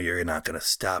I know you're not gonna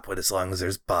stop it as long as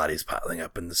there's bodies piling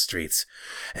up in the streets.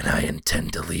 And I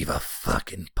intend to leave a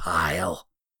fucking pile.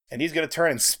 And he's gonna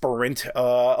turn and sprint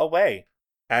away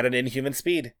at an inhuman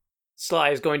speed. Sly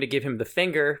is going to give him the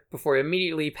finger before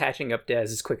immediately patching up Dez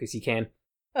as quick as he can.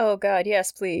 Oh god,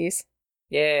 yes, please.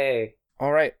 Yay.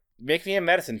 All right, make me a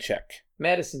medicine check.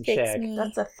 Medicine Fix check. me.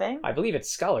 That's a thing? I believe it's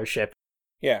scholarship.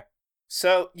 Yeah.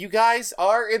 So you guys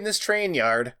are in this train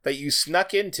yard that you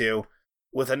snuck into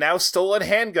with a now stolen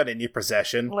handgun in your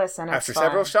possession. Listen, it's After fine.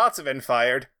 several shots have been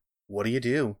fired, what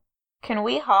do? Can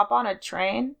we hop on a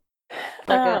train?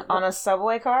 Like on a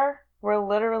subway car? We're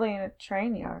literally in a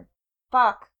train yard.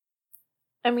 Fuck.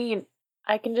 I mean,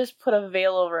 I can just put a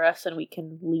veil over us and we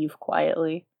can leave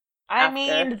quietly. I After.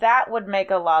 mean, that would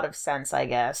make a lot of sense, I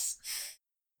guess.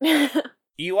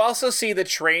 You also see the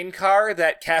train car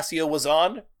that Cassio was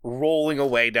on rolling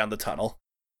away down the tunnel.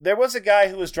 There was a guy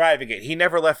who was driving it. He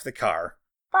never left the car.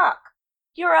 Fuck.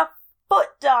 You're a foot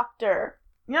doctor.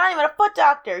 You're not even a foot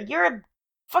doctor. You're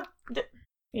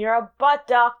a butt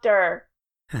doctor.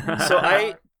 So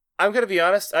I'm going to be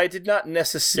honest, I did not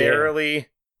necessarily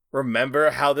remember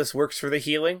how this works for the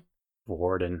healing.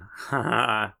 Warden.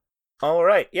 All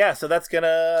right, yeah, so that's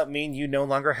gonna mean you no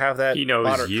longer have that He knows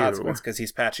moderate you. consequence because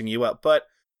he's patching you up. But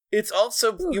it's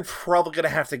also, you're probably gonna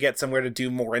have to get somewhere to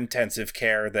do more intensive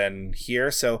care than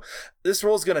here. So this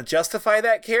role's gonna justify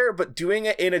that care, but doing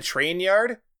it in a train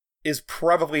yard is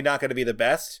probably not gonna be the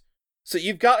best. So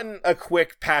you've gotten a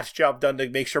quick patch job done to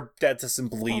make sure Dad doesn't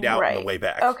bleed out on the way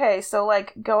back. Okay, so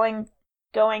like going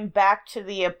back to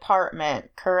the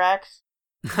apartment, correct?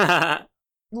 Well,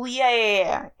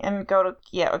 yeah, and go to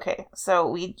okay. So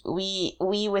we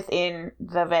within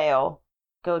the Veil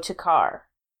go to car.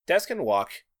 Des can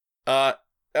walk.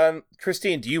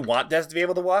 Christine, do you want Des to be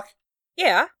able to walk?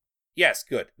 Yeah. Yes,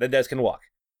 good. Then Des can walk.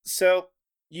 So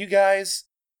you guys,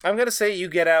 I'm gonna say you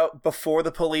get out before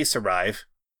the police arrive,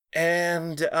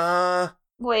 and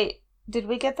Wait, did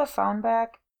we get the phone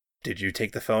back? did you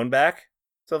take the phone back,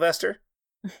 Sylvester?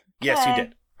 Yes, you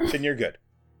did. Then you're good.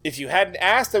 If you hadn't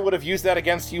asked, I would have used that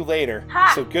against you later.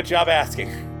 Ha! So good job asking.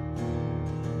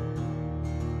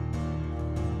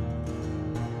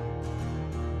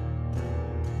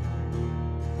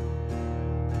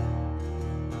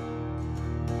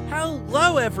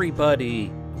 Hello,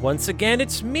 everybody! Once again,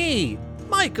 it's me,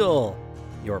 Michael,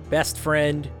 your best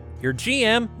friend, your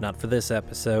GM, not for this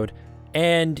episode,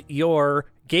 and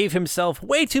your gave himself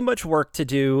way too much work to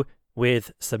do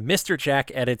with some Mr.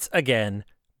 Jack edits again,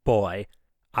 boy.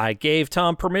 I gave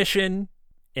Tom permission,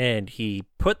 and he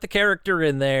put the character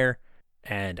in there,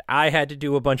 and I had to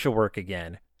do a bunch of work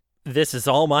again. This is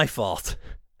all my fault.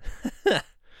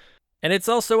 And it's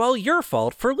also all your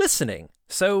fault for listening.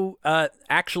 So,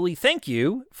 actually, thank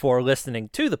you for listening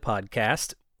to the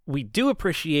podcast. We do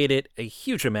appreciate it a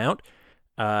huge amount,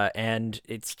 and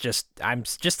I'm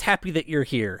just happy that you're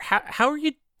here. How are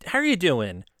you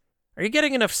doing? Are you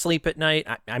getting enough sleep at night?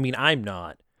 I mean, I'm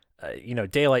not.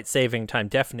 Daylight saving time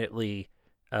definitely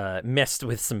messed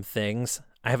with some things.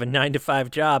 I have a 9-to-5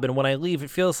 job, and when I leave,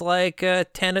 it feels like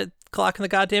 10 o'clock in the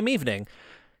goddamn evening,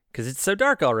 because it's so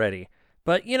dark already.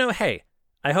 But, hey,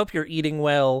 I hope you're eating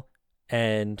well,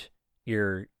 and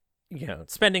you're,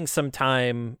 spending some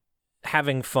time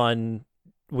having fun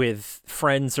with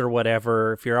friends or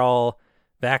whatever, if you're all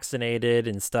vaccinated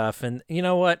and stuff. And you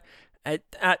know what? I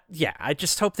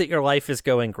just hope that your life is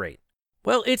going great.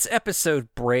 Well, it's episode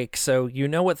break, so you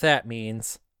know what that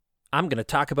means. I'm going to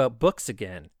talk about books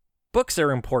again. Books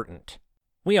are important.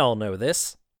 We all know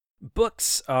this.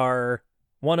 Books are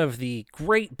one of the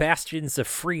great bastions of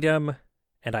freedom,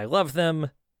 and I love them,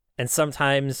 and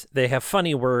sometimes they have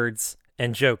funny words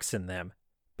and jokes in them.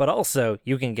 But also,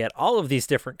 you can get all of these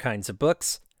different kinds of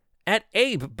books at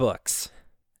Abe Books.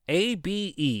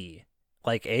 ABE,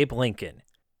 like Abe Lincoln.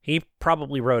 He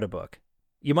probably wrote a book.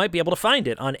 You might be able to find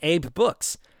it on Abe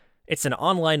Books. It's an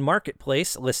online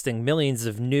marketplace listing millions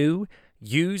of new,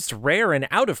 used, rare, and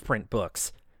out-of-print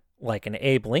books, like an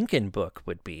Abe Lincoln book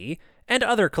would be, and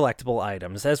other collectible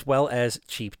items, as well as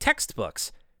cheap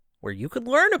textbooks, where you could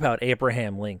learn about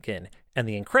Abraham Lincoln and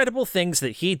the incredible things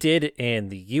that he did in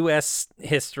the U.S.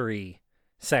 history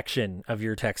section of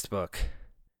your textbook.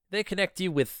 They connect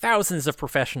you with thousands of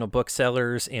professional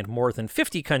booksellers in more than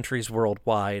 50 countries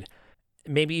worldwide,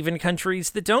 maybe even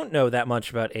countries that don't know that much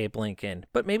about Abe Lincoln,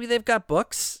 but maybe they've got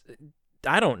books.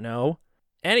 I don't know.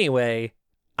 Anyway,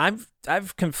 I've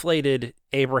conflated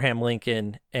Abraham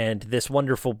Lincoln and this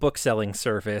wonderful book-selling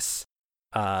service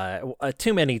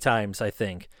too many times, I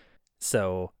think.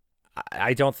 So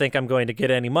I don't think I'm going to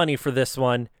get any money for this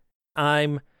one.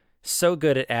 I'm so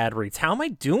good at ad reads. How am I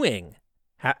doing?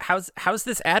 How's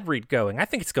this ad read going? I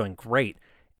think it's going great.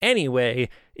 Anyway,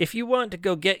 if you want to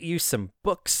go get you some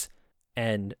books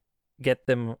and get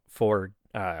them for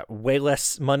way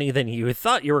less money than you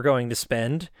thought you were going to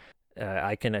spend,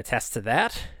 I can attest to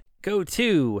that. Go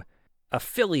to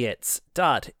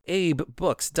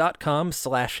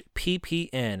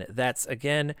affiliates.abebooks.com/ppn. That's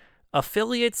again,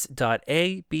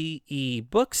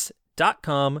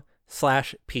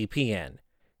 affiliates.abebooks.com/ppn.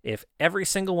 If every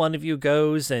single one of you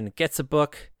goes and gets a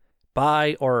book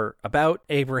by or about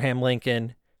Abraham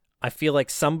Lincoln, I feel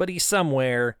like somebody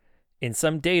somewhere in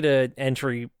some data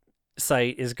entry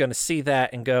site is going to see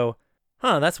that and go,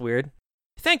 that's weird.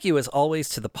 Thank you, as always,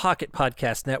 to the Pocket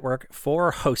Podcast Network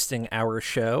for hosting our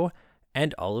show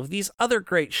and all of these other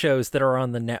great shows that are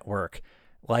on the network,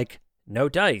 like No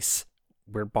Dice.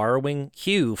 We're borrowing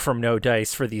Hugh from No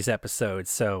Dice for these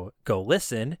episodes, so go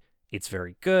listen. It's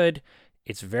very good.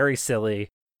 It's very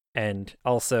silly. And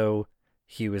also,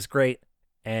 Hugh is great,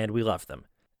 and we love them.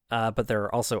 But there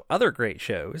are also other great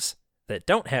shows that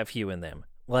don't have Hugh in them,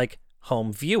 like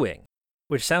Home Viewing,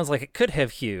 which sounds like it could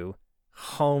have Hugh.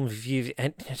 Home View,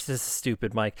 and this is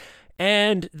stupid, Mike,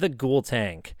 and The Ghoul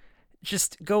Tank.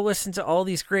 Just go listen to all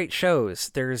these great shows.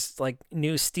 There's like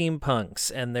new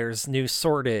Steampunks, and there's new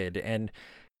Sorted, and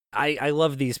I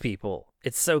love these people.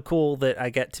 It's so cool that I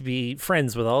get to be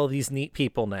friends with all these neat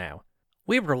people now.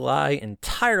 We rely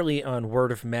entirely on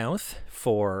word of mouth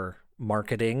for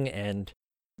marketing and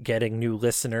getting new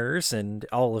listeners and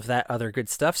all of that other good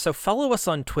stuff. So follow us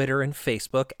on Twitter and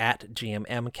Facebook at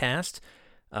GMMcast.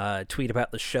 Tweet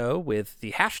about the show with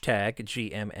the hashtag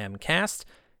GMMcast.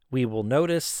 We will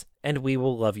notice and we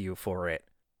will love you for it.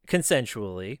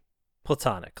 Consensually,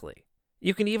 platonically.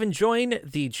 You can even join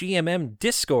the GMM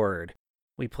Discord.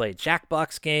 We play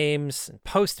Jackbox games and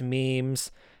post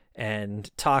memes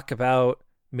and talk about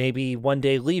maybe one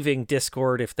day leaving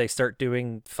Discord if they start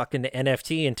doing fucking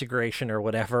NFT integration or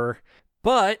whatever.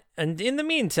 And in the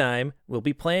meantime, we'll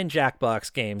be playing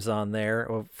Jackbox games on there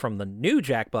from the new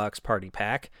Jackbox Party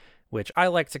Pack, which I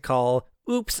like to call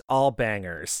Oops All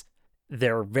Bangers.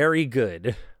 They're very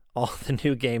good. All the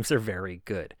new games are very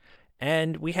good.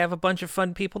 And we have a bunch of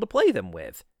fun people to play them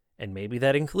with. And maybe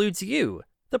that includes you,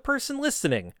 the person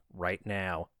listening right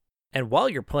now. And while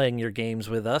you're playing your games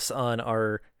with us on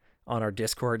our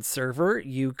Discord server,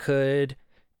 you could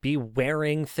be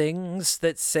wearing things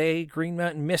that say Green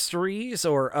Mountain Mysteries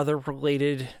or other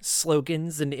related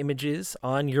slogans and images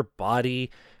on your body,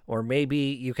 or maybe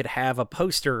you could have a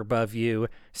poster above you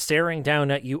staring down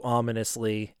at you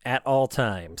ominously at all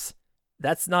times.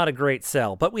 That's not a great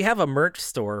sell, but we have a merch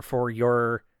store for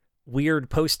your weird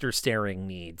poster staring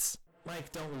needs.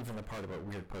 Mike, don't leave in the part about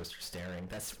weird poster staring.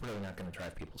 That's really not going to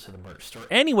drive people to the merch store.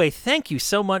 Anyway, thank you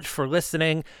so much for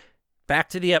listening. Back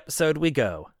to the episode we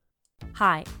go.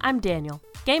 Hi, I'm Daniel,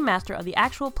 Game Master of the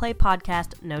actual play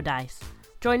podcast No Dice.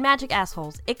 Join Magic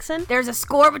Assholes Ixen. There's a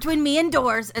score between me and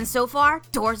Doors, and so far,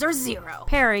 Doors are 0.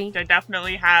 Perry. They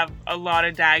definitely have a lot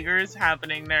of daggers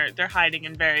happening. They're hiding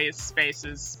in various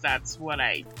spaces. That's what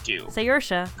I do.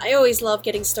 Sayersha. I always love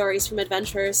getting stories from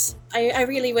adventurers. I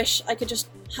really wish I could just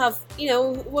have,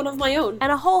 one of my own. And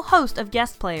a whole host of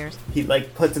guest players. He,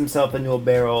 puts himself into a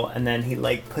barrel, and then he,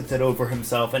 puts it over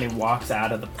himself, and he walks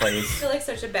out of the place. I feel like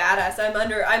such a badass.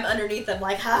 I'm underneath them,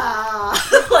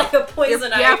 ha! Like a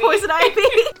poison ivy. Yeah, poison ivy.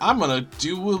 I'm gonna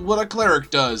do what a cleric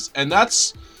does, and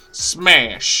that's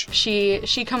smash.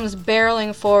 She comes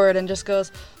barreling forward and just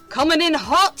goes, coming in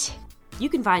hot! You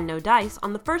can find No Dice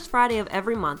on the first Friday of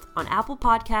every month on Apple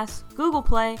Podcasts, Google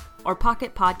Play, or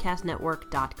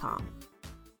PocketPodcastNetwork.com.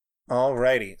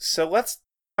 Alrighty, so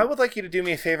I would like you to do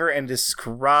me a favor and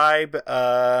describe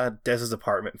Dez's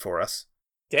apartment for us.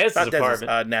 Dez's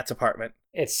apartment? Nat's apartment.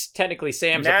 It's technically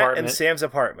Sam's Nat apartment. and Sam's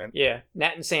apartment. Yeah,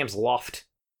 Nat and Sam's loft.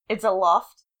 It's a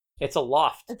loft? It's a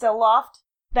loft. It's a loft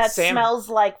that smells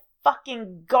like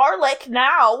fucking garlic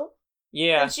now.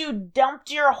 Yeah. Since you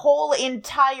dumped your whole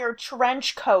entire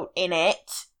trench coat in it.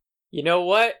 You know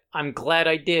what? I'm glad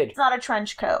I did. It's not a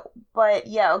trench coat, but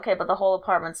yeah, okay, but the whole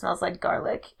apartment smells like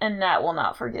garlic, and Nat will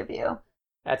not forgive you.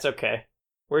 That's okay.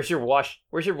 Where's your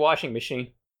washing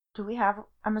machine? Do we have...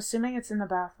 I'm assuming it's in the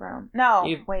bathroom. No,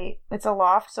 wait. It's a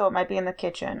loft, so it might be in the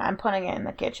kitchen. I'm putting it in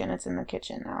the kitchen. It's in the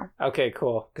kitchen now. Okay,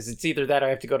 cool. Because it's either that or I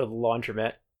have to go to the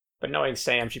laundromat. But knowing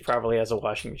Sam, she probably has a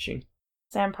washing machine.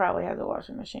 Sam probably has a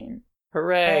washing machine.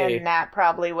 Hooray! And Nat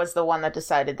probably was the one that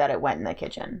decided that it went in the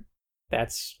kitchen.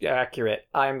 That's accurate.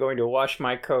 I am going to wash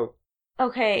my coat.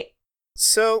 Okay.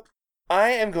 So, I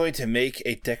am going to make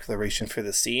a declaration for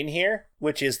the scene here,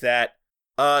 which is that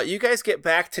you guys get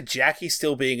back to Jackie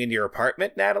still being in your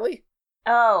apartment, Natalie?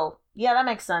 Oh, yeah, that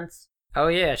makes sense. Oh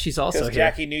yeah, she's also here. Because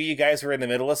Jackie knew you guys were in the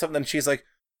middle of something, and she's like,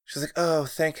 oh,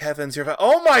 thank heavens you're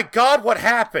oh my god, what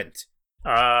happened?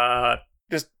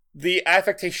 Just the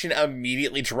affectation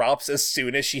immediately drops as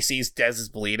soon as she sees Dez is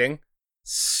bleeding.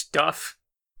 Stuff.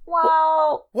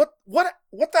 Well... What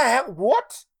the hell?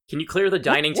 What? Can you clear the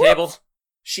dining table?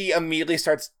 She immediately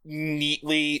starts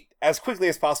neatly, as quickly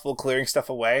as possible, clearing stuff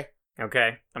away.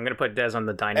 Okay, I'm gonna put Dez on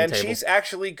the dining table. And she's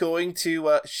actually going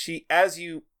to, as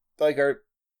you, are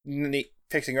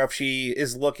fixing her up, she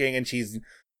is looking and she's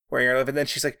wearing her glove, and then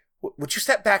she's like, would you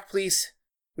step back, please?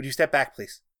 Would you step back,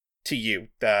 please? To you,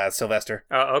 Sylvester.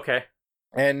 Oh, okay.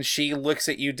 And she looks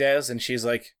at you, Dez, and she's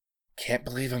like, can't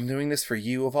believe I'm doing this for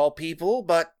you of all people,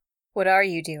 but... What are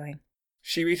you doing?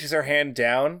 She reaches her hand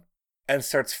down and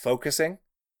starts focusing,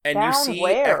 and down you see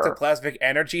where? ectoplasmic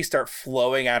energy start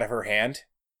flowing out of her hand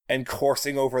and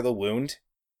coursing over the wound.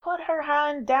 Put her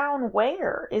hand down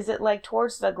where? Is it,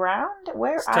 towards the ground?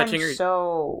 Where?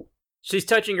 She's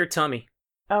touching her tummy.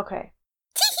 Okay.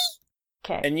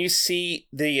 Okay. And you see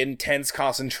the intense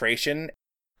concentration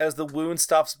as the wound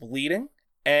stops bleeding,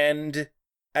 and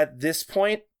at this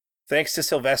point, thanks to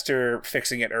Sylvester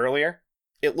fixing it earlier,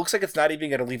 it looks like it's not even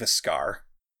going to leave a scar.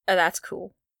 Oh, that's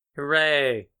cool.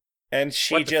 Hooray. And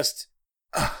she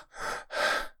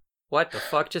What the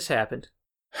fuck just happened?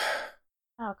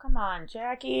 Oh, come on,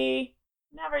 Jackie.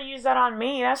 Never use that on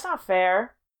me. That's not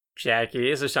fair.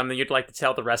 Jackie, is there something you'd like to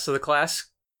tell the rest of the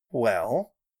class?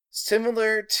 Well,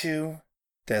 similar to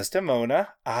Desdemona,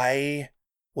 I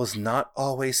was not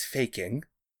always faking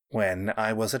when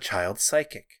I was a child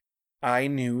psychic. I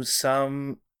knew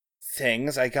some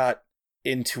things. I got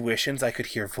intuitions. I could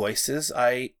hear voices.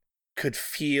 I could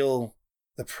feel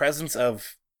the presence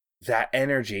of that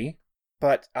energy,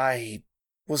 but I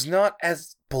was not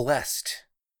as blessed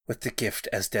with the gift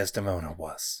as Desdemona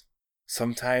was.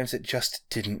 Sometimes it just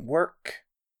didn't work.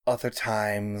 Other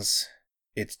times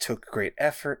it took great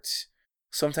effort.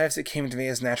 Sometimes it came to me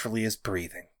as naturally as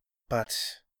breathing. But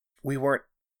we weren't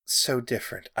so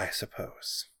different, I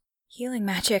suppose. Healing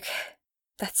magic.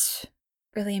 That's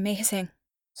really amazing.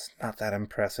 It's not that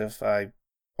impressive. I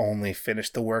only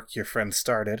finished the work your friend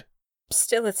started.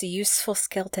 Still, it's a useful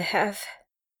skill to have.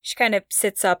 She kind of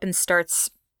sits up and starts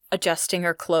adjusting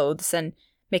her clothes and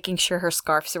making sure her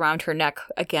scarf's around her neck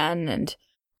again,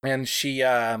 and she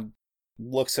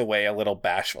looks away a little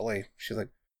bashfully. She's like,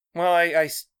 well, I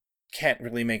can't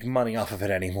really make money off of it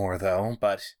anymore, though,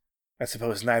 but I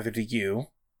suppose neither do you,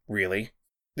 really.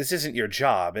 This isn't your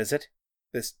job, is it?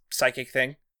 This psychic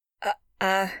thing?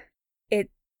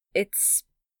 It's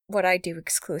what I do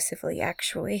exclusively,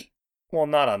 actually. Well,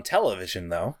 not on television,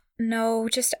 though. No,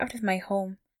 just out of my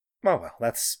home. Oh, well,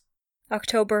 that's...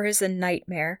 October is a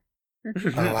nightmare.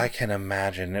 Oh, I can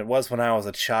imagine. It was when I was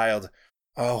a child.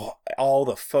 Oh, all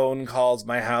the phone calls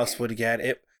my house would get.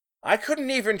 I couldn't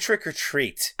even trick or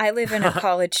treat. I live in a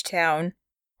college town.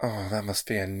 Oh, that must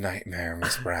be a nightmare,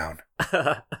 Miss Brown.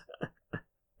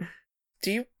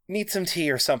 Do you need some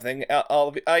tea or something?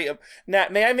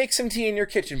 Nat, may I make some tea in your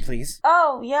kitchen, please?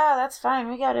 Oh, yeah, that's fine.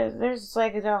 We got it. There's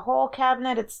like the whole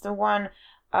cabinet. It's the one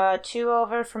 2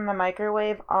 over from the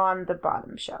microwave on the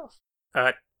bottom shelf.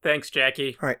 Thanks,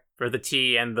 Jackie. All right. For the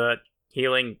tea and the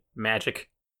healing magic.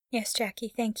 Yes,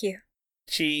 Jackie, thank you.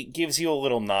 She gives you a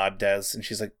little nod, Des, and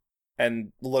she's like,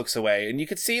 and looks away. And you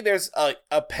can see there's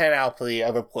a panoply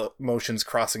of emotions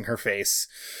crossing her face.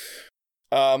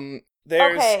 There's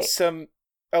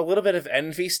a little bit of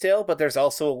envy still, but there's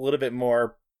also a little bit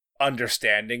more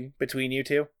understanding between you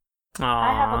two. Aww.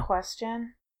 I have a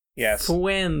question. Yes.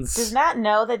 Twins. Does Nat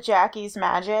know that Jackie's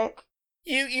magic?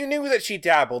 You knew that she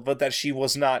dabbled, but that she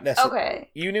was not necessarily...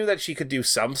 Okay. You knew that she could do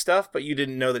some stuff, but you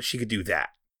didn't know that she could do that.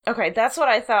 Okay, that's what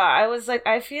I thought. I was like,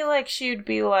 I feel like she'd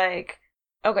be like,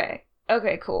 okay,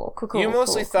 cool. You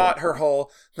mostly thought her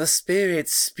whole, the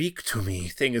spirits speak to me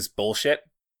thing is bullshit.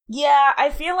 Yeah,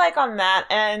 I feel like on that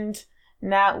end,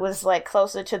 Nat was like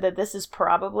closer to that this is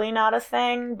probably not a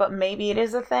thing, but maybe it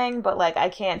is a thing, but like I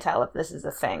can't tell if this is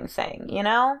a thing, you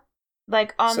know?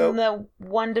 Like on the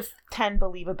 1 to 10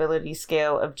 believability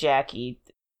scale of Jackie,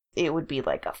 it would be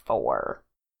like a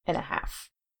 4.5.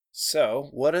 So,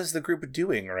 what is the group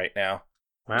doing right now?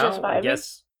 Well, I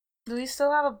guess... Do we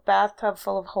still have a bathtub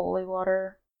full of holy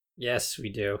water? Yes, we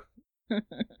do.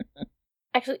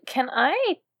 Actually, can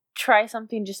I try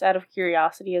something just out of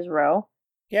curiosity as Ro?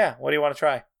 Yeah, what do you want to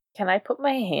try? Can I put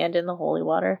my hand in the holy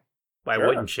water? Why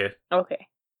wouldn't you? Okay.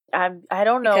 I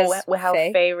don't know how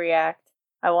Faye react.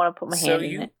 I want to put my hand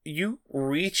in it. So you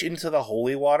reach into the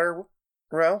holy water,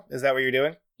 Ro? Is that what you're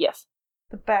doing? Yes.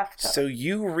 The bathtub. So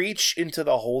you reach into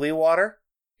the holy water,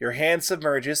 your hand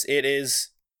submerges, it is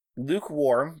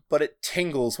lukewarm, but it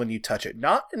tingles when you touch it.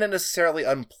 Not in a necessarily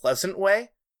unpleasant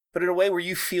way, but in a way where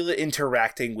you feel it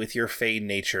interacting with your Fae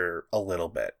nature a little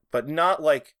bit, but not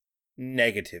like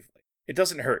negatively. It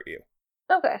doesn't hurt you.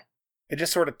 Okay. It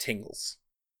just sort of tingles.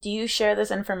 Do you share this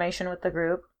information with the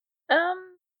group?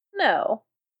 No.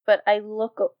 But I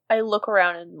look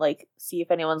around and like see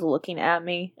if anyone's looking at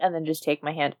me, and then just take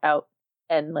my hand out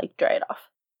and like dry it off.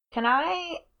 Can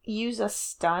I use a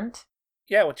stunt?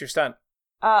 Yeah, what's your stunt?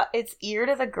 It's ear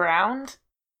to the ground.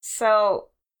 So,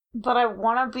 but I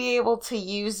want to be able to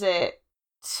use it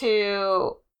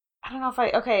to... I don't know if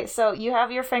okay, so you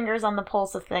have your fingers on the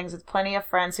pulse of things with plenty of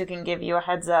friends who can give you a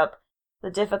heads up.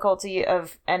 The difficulty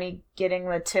of any getting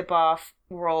the tip-off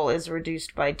roll is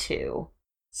reduced by 2.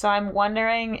 So I'm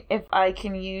wondering if I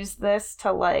can use this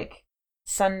to, like,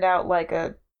 send out, like,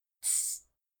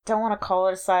 don't want to call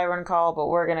it a siren call, but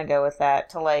we're gonna go with that,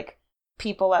 to, like,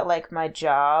 people at, like, my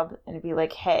job, and be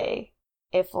like, hey,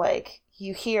 if, like,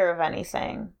 you hear of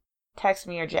anything, text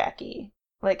me or Jackie.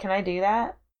 Like, can I do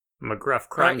that? McGruff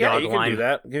crime yeah, dog you line. can do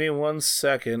that. Give me 1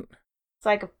 second. It's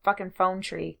like a fucking phone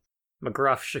tree.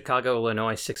 McGruff, Chicago,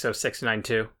 Illinois,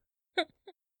 60692.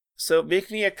 So make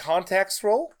me a contacts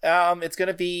roll. It's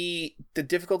gonna be, the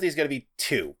difficulty is gonna be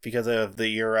 2 because of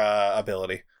your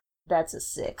ability. That's a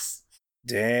 6.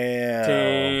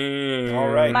 Damn. All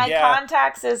right. My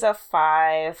contacts is a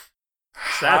 5.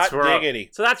 So that's Hot diggity.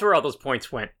 So that's where all those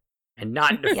points went, and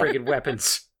not into friggin'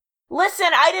 weapons. Listen,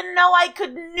 I didn't know I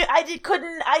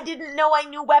didn't know I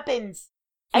knew weapons.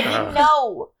 I didn't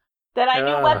know that I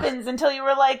knew weapons until you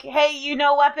were like, hey, you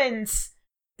know weapons.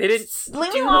 They didn't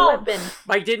leave me alone.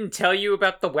 Mike didn't tell you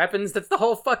about the weapons. That's the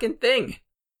whole fucking thing.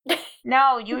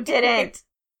 No, you didn't.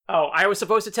 Oh, I was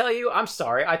supposed to tell you? I'm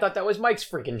sorry. I thought that was Mike's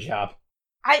freaking job.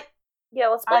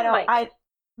 Let's blame Mike.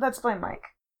 Let's blame Mike.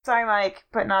 Sorry, Mike,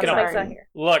 but not Mike's sorry. not here.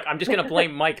 Look, I'm just gonna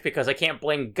blame Mike because I can't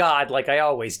blame God like I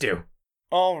always do.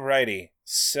 Alrighty,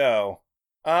 so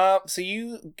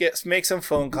you make some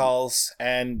phone calls,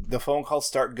 and the phone calls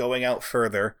start going out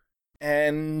further,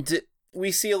 and we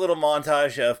see a little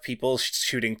montage of people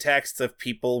shooting texts, of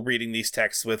people reading these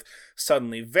texts with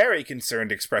suddenly very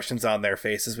concerned expressions on their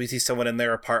faces. We see someone in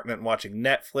their apartment watching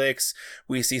Netflix.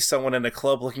 We see someone in a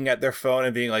club looking at their phone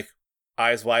and being like,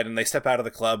 eyes wide, and they step out of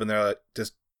the club and they're like,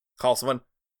 just call someone.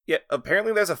 Yeah,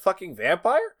 apparently there's a fucking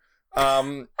vampire?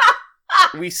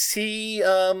 We see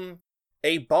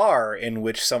a bar in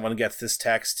which someone gets this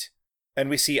text, and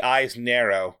we see eyes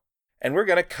narrow. And we're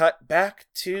gonna cut back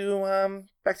to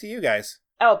you guys.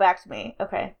 Oh, back to me.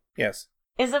 Okay. Yes.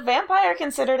 Is a vampire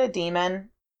considered a demon?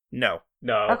 No.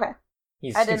 Okay.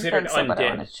 He's I didn't considered think so, but I undead.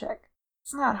 wanted to check.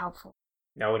 It's not helpful.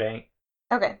 No, it ain't.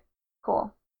 Okay.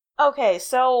 Cool. Okay,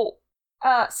 so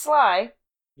Sly.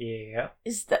 Yeah.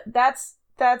 Is that's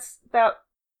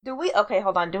do we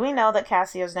hold on. Do we know that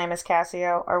Cassio's name is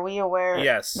Cassio? Are we aware?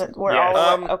 Yes. That we're all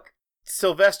aware? Okay.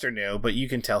 Sylvester knew, but you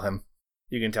can tell him.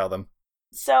 You can tell them.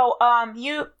 So,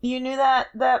 you knew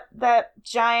that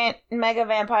giant mega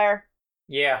vampire?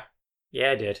 Yeah.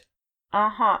 Yeah, I did.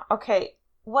 Uh-huh. Okay.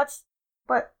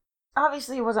 But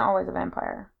obviously he wasn't always a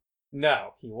vampire.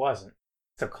 No, he wasn't.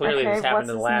 So clearly Okay, this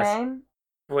happened in the last... What's his name?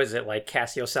 Was it like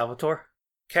Cassio Salvatore?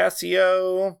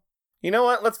 Cassio... You know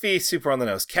what? Let's be super on the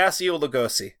nose. Cassio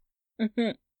Lugosi.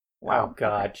 Wow,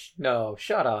 God. No,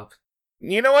 shut up.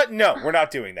 You know what? No, we're not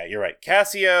doing that. You're right.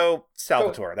 Cassio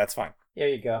Salvatore. That's fine. There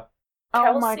you go.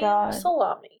 Oh my God.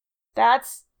 Salami.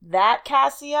 That's that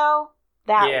Cassio?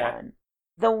 That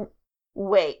one.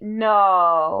 Wait,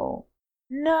 no.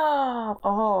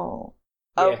 Oh.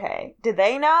 Yeah. Okay. Did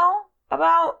they know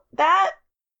about that?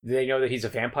 Do they know that he's a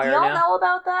vampire Do y'all now? know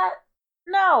about that?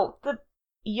 No.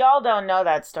 Y'all don't know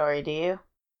that story, do you?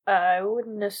 I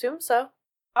wouldn't assume so.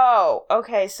 Oh,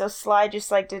 okay. So Sly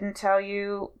just didn't tell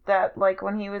you that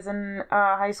when he was in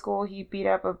high school he beat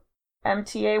up a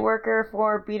MTA worker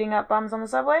for beating up bums on the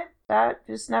subway? That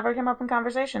just never came up in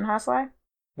conversation, huh, Sly?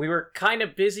 We were kind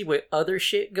of busy with other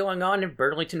shit going on in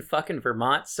Burlington fucking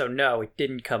Vermont, so no, it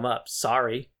didn't come up.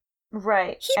 Sorry.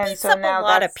 Right. He and beats so up now a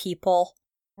lot of people.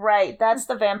 Right, that's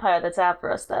the vampire that's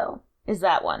after us, though. Is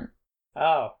that one?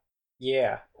 Oh,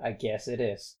 yeah, I guess it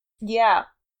is. Yeah.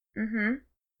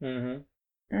 Well,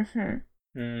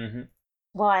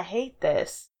 I hate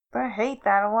this. I hate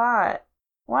that a lot.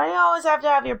 Why do you always have to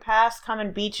have your past come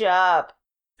and beat you up?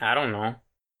 I don't know.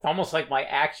 It's almost like my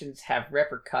actions have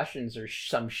repercussions or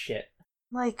some shit.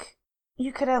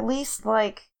 You could at least,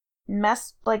 beat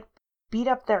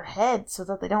up their head so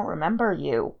that they don't remember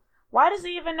you. Why does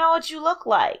he even know what you look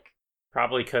like?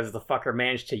 Probably because the fucker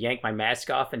managed to yank my mask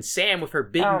off, and Sam, with her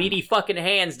big meaty fucking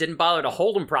hands, didn't bother to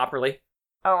hold him properly.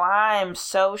 Oh, I'm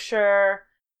so sure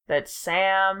that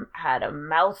Sam had a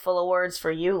mouthful of words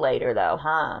for you later, though,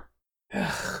 huh?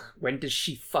 When does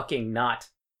she fucking not?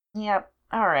 Yep.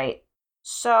 All right.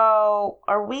 So,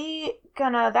 are we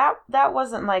gonna... That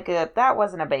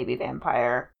wasn't a baby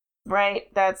vampire,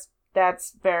 right? That's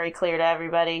very clear to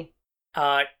everybody.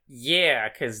 Yeah,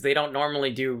 because they don't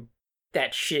normally do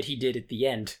that shit he did at the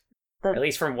end. At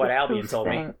least from what Albion told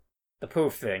me. The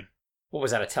poof thing. What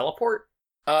was that, a teleport?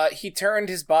 He turned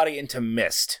his body into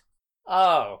mist.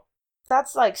 Oh.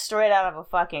 That's straight out of a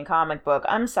fucking comic book.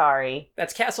 I'm sorry.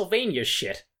 That's Castlevania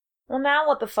shit. Well, now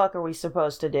what the fuck are we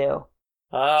supposed to do?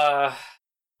 I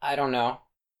don't know.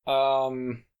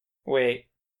 Wait.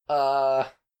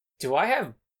 Do I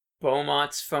have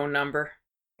Beaumont's phone number?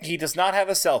 He does not have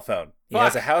a cell phone. He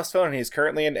has a house phone and he's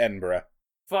currently in Edinburgh.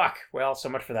 Fuck. Well, so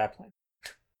much for that plan.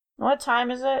 What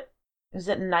time is it? Is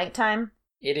it nighttime?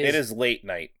 It is late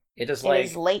night. It is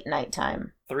late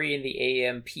nighttime. 3 in the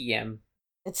AM PM.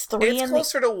 It's 3 It's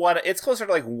closer to 1. It's closer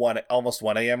to 1, almost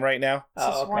 1 a.m. right now.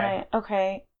 Oh, okay.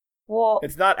 Okay. Well,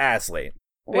 it's not as late.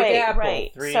 Wait, Apple,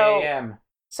 right. 3 a.m.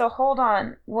 So hold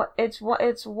on. What? It's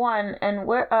 1, and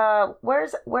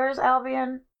where's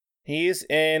Albion? He's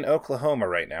in Oklahoma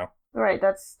right now. Right,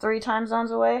 that's 3 time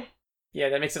zones away. Yeah,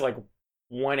 that makes it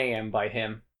 1 a.m. by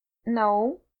him.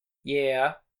 No.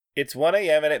 Yeah. It's 1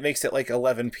 a.m. and it makes it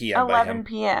 11 p.m. by him. 11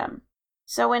 p.m.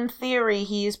 So in theory,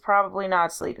 he's probably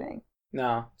not sleeping.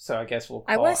 No, so I guess we'll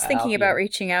call I was thinking Albion. about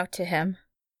reaching out to him.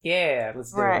 Yeah,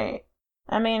 let's do it. Right.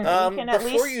 I mean, we can at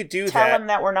before least you do tell that- him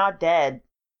that we're not dead.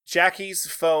 Jackie's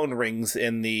phone rings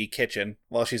in the kitchen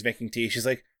while she's making tea. She's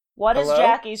like, What is Hello?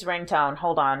 Jackie's ringtone?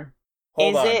 Hold on.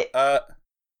 hold on.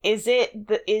 Is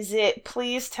it,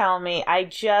 please tell me,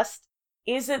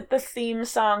 is it the theme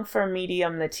song for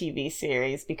Medium, the TV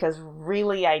series? Because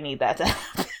really, I need that to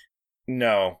happen.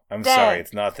 No, I'm Dang. sorry,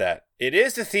 it's not that. It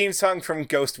is the theme song from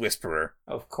Ghost Whisperer.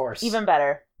 Of course. Even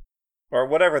better. Or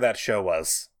whatever that show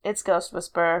was. It's Ghost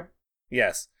Whisperer.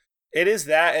 Yes. It is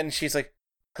that, and she's like,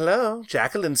 Hello,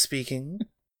 Jacqueline speaking.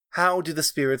 How do the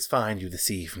spirits find you this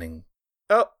evening?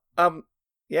 Oh,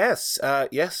 yes,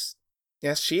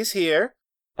 she's here.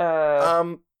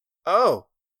 Oh,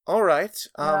 all right.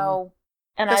 No.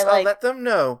 And yes, I'll I'll let them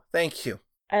know. Thank you.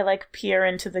 I peer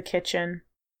into the kitchen.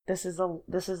 This is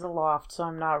a loft, so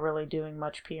I'm not really doing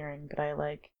much peering, but I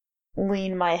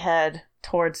lean my head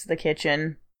towards the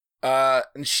kitchen.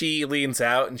 And she leans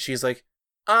out and she's like,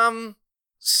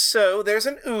 so there's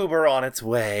an Uber on its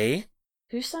way.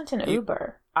 Who sent an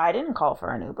Uber? I didn't call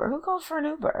for an Uber. Who called for an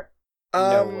Uber?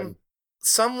 No one.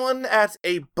 Someone at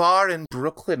a bar in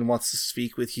Brooklyn wants to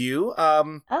speak with you.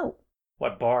 Oh.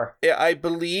 What bar? I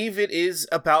believe it is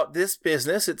about this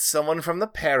business. It's someone from the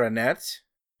Paranet.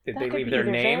 Did That they could leave be their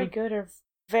either name? very good or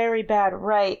very bad,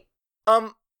 right?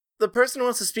 The person who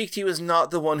wants to speak to you is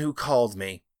not the one who called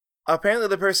me. Apparently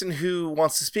the person who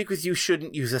wants to speak with you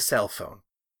shouldn't use a cell phone.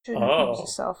 Shouldn't use a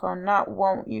cell phone, not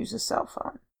won't use a cell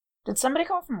phone. Did somebody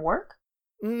call from work?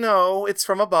 No, it's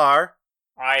from a bar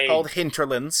I called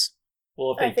Hinterlands.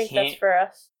 Well, if I they think can't, that's for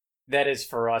us. that is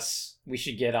for us. We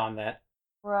should get on that.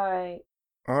 Right.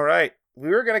 All right. We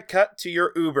were going to cut to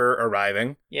your Uber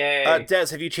arriving. Yay. Des,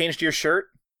 have you changed your shirt?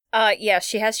 Yeah,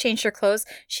 she has changed her clothes.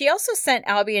 She also sent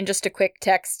Albion just a quick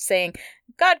text saying,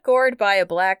 got gored by a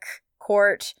black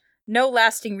court. No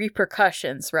lasting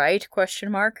repercussions, right?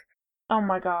 Question mark. Oh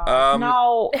my god.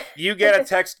 No. You get a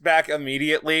text back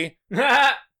immediately.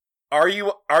 Are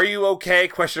you okay?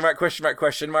 Question mark, question mark,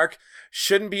 question mark.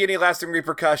 Shouldn't be any lasting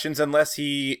repercussions unless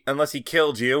he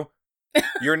killed you.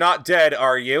 You're not dead,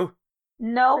 are you?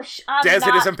 No, I'm Des, not.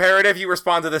 it is imperative you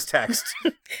respond to this text.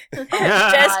 Des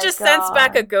my just sends God.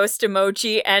 back a ghost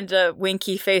emoji and a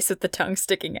winky face with the tongue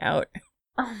sticking out.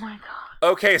 Oh my god.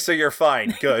 Okay, so you're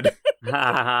fine. Good. Oh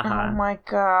my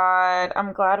god.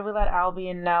 I'm glad we let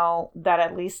Albion know that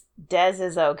at least Des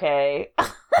is okay.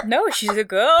 No, she's a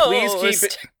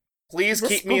ghost. Please The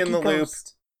keep me in the spooky loop.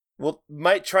 ghost.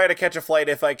 Might try to catch a flight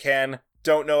if I can.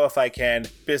 Don't know if I can.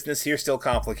 Business here still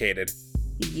complicated.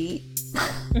 Yeet.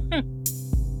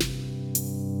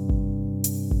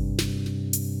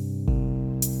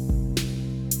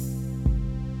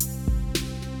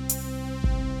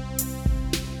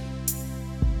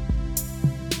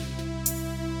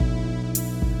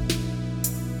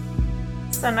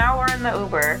 So now we're in the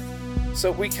Uber.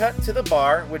 So we cut to the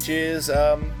bar, which is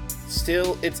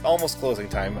it's almost closing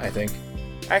time, I think.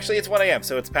 Actually, it's 1 a.m.,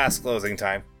 so it's past closing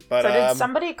time. But So did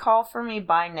somebody call for me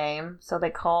by name? So they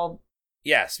called.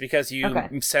 yes, because you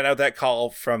Okay. sent out that call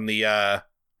from the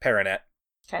Paranet.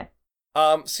 Okay.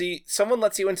 See, someone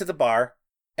lets you into the bar,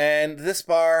 and this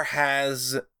bar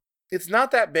it's not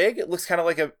that big. It looks kind of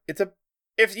like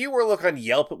if you were to look on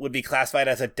Yelp, it would be classified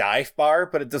as a dive bar,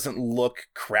 but it doesn't look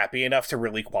crappy enough to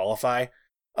really qualify.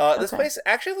 This Okay. place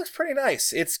actually looks pretty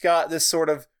nice. It's got this sort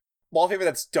of wallpaper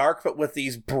that's dark, but with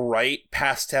these bright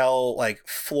pastel,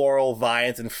 floral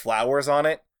vines and flowers on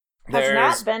it. Has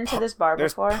Nat been to this bar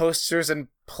There's before? posters and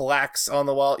plaques on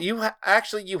the wall. You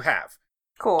have.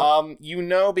 Cool. You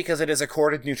know because it is a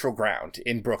courted neutral ground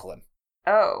in Brooklyn.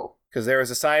 Oh. Because there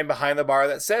is a sign behind the bar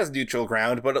that says neutral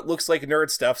ground, but it looks like nerd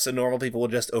stuff, so normal people will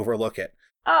just overlook it.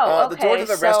 Oh, okay. The doors to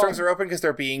the so restrooms are open because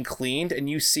they're being cleaned, and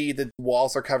you see the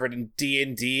walls are covered in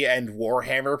D&D and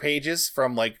Warhammer pages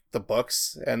from, the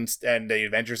books and the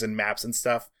adventures and maps and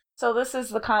stuff. So this is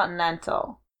the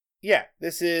Continental. Yeah,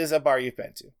 this is a bar you've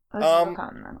been to. This is the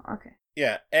Continental. Okay.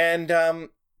 Yeah, and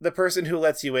the person who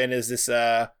lets you in is this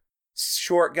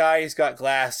short guy. He's got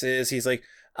glasses. He's like,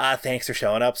 thanks for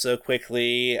showing up so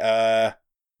quickly. The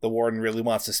warden really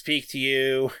wants to speak to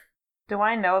you. Do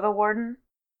I know the warden?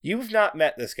 You've not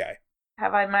met this guy.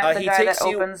 Have I met the he guy that takes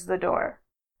you- opens the door?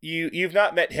 You've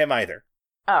not met him either.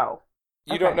 Oh.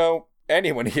 You Okay. don't know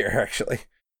anyone here, actually.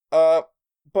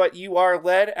 But you are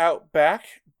led out back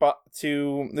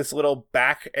to this little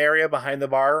back area behind the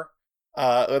bar.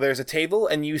 There's a table,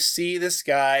 and you see this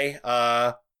guy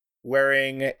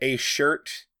wearing a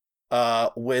shirt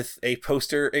with a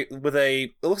poster, it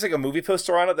looks like a movie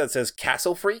poster on it that says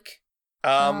Castle Freak.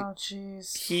 Oh,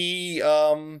 jeez. He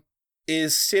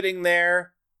is sitting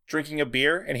there drinking a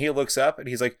beer, and he looks up, and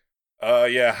he's like,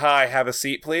 Yeah, hi, have a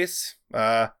seat, please.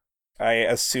 I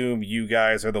assume you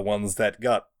guys are the ones that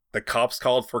got the cops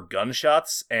called for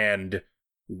gunshots and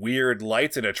weird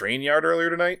lights in a train yard earlier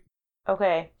tonight?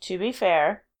 Okay, to be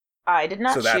fair, I did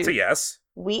not shoot. So that's a yes.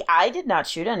 I did not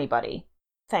shoot anybody.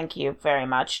 Thank you very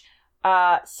much.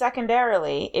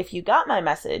 Secondarily, if you got my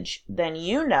message, then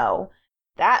you know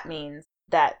that means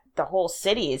that the whole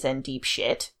city is in deep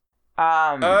shit.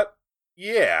 Yeah.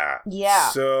 Yeah.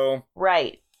 So...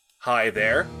 Right. Hi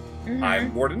there.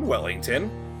 I'm Warden Wellington.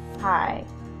 Hi.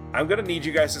 I'm gonna need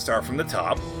you guys to start from the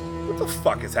top. What the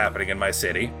fuck is happening in my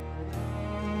city?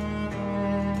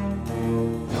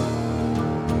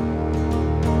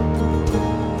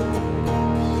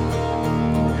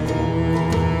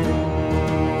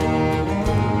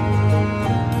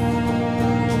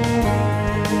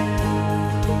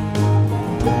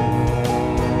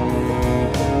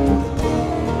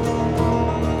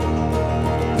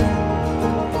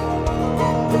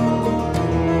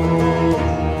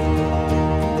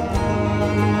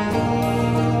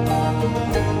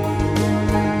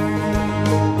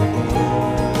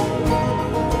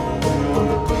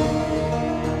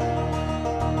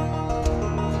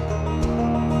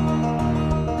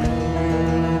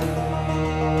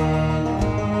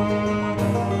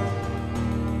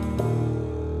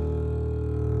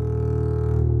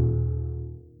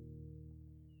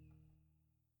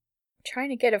 Trying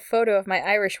to get a photo of my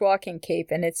Irish walking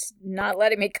cape and it's not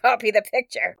letting me copy the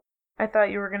picture. I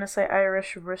thought you were going to say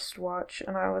Irish wristwatch,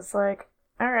 and I was like,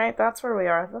 alright, that's where we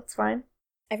are. That's fine.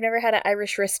 I've never had an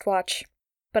Irish wristwatch,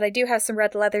 but I do have some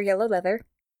red leather, yellow leather.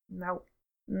 No.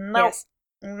 No. Yes.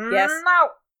 Yes. No.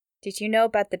 Did you know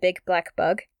about the big black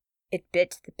bug? It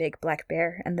bit the big black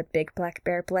bear, and the big black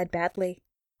bear bled badly.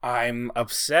 I'm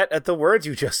upset at the words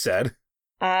you just said.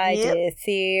 I did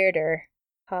theater.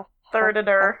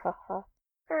 Third-er.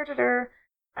 Third-er.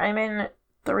 I'm in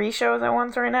 3 shows at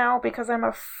once right now because I'm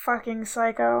a fucking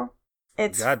psycho.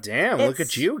 God damn, look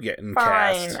at you getting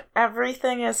fine. cast.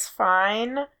 Everything is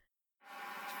fine.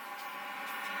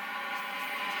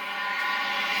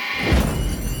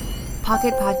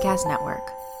 Pocket Podcast Network.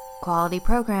 Quality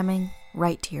programming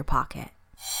right to your pocket.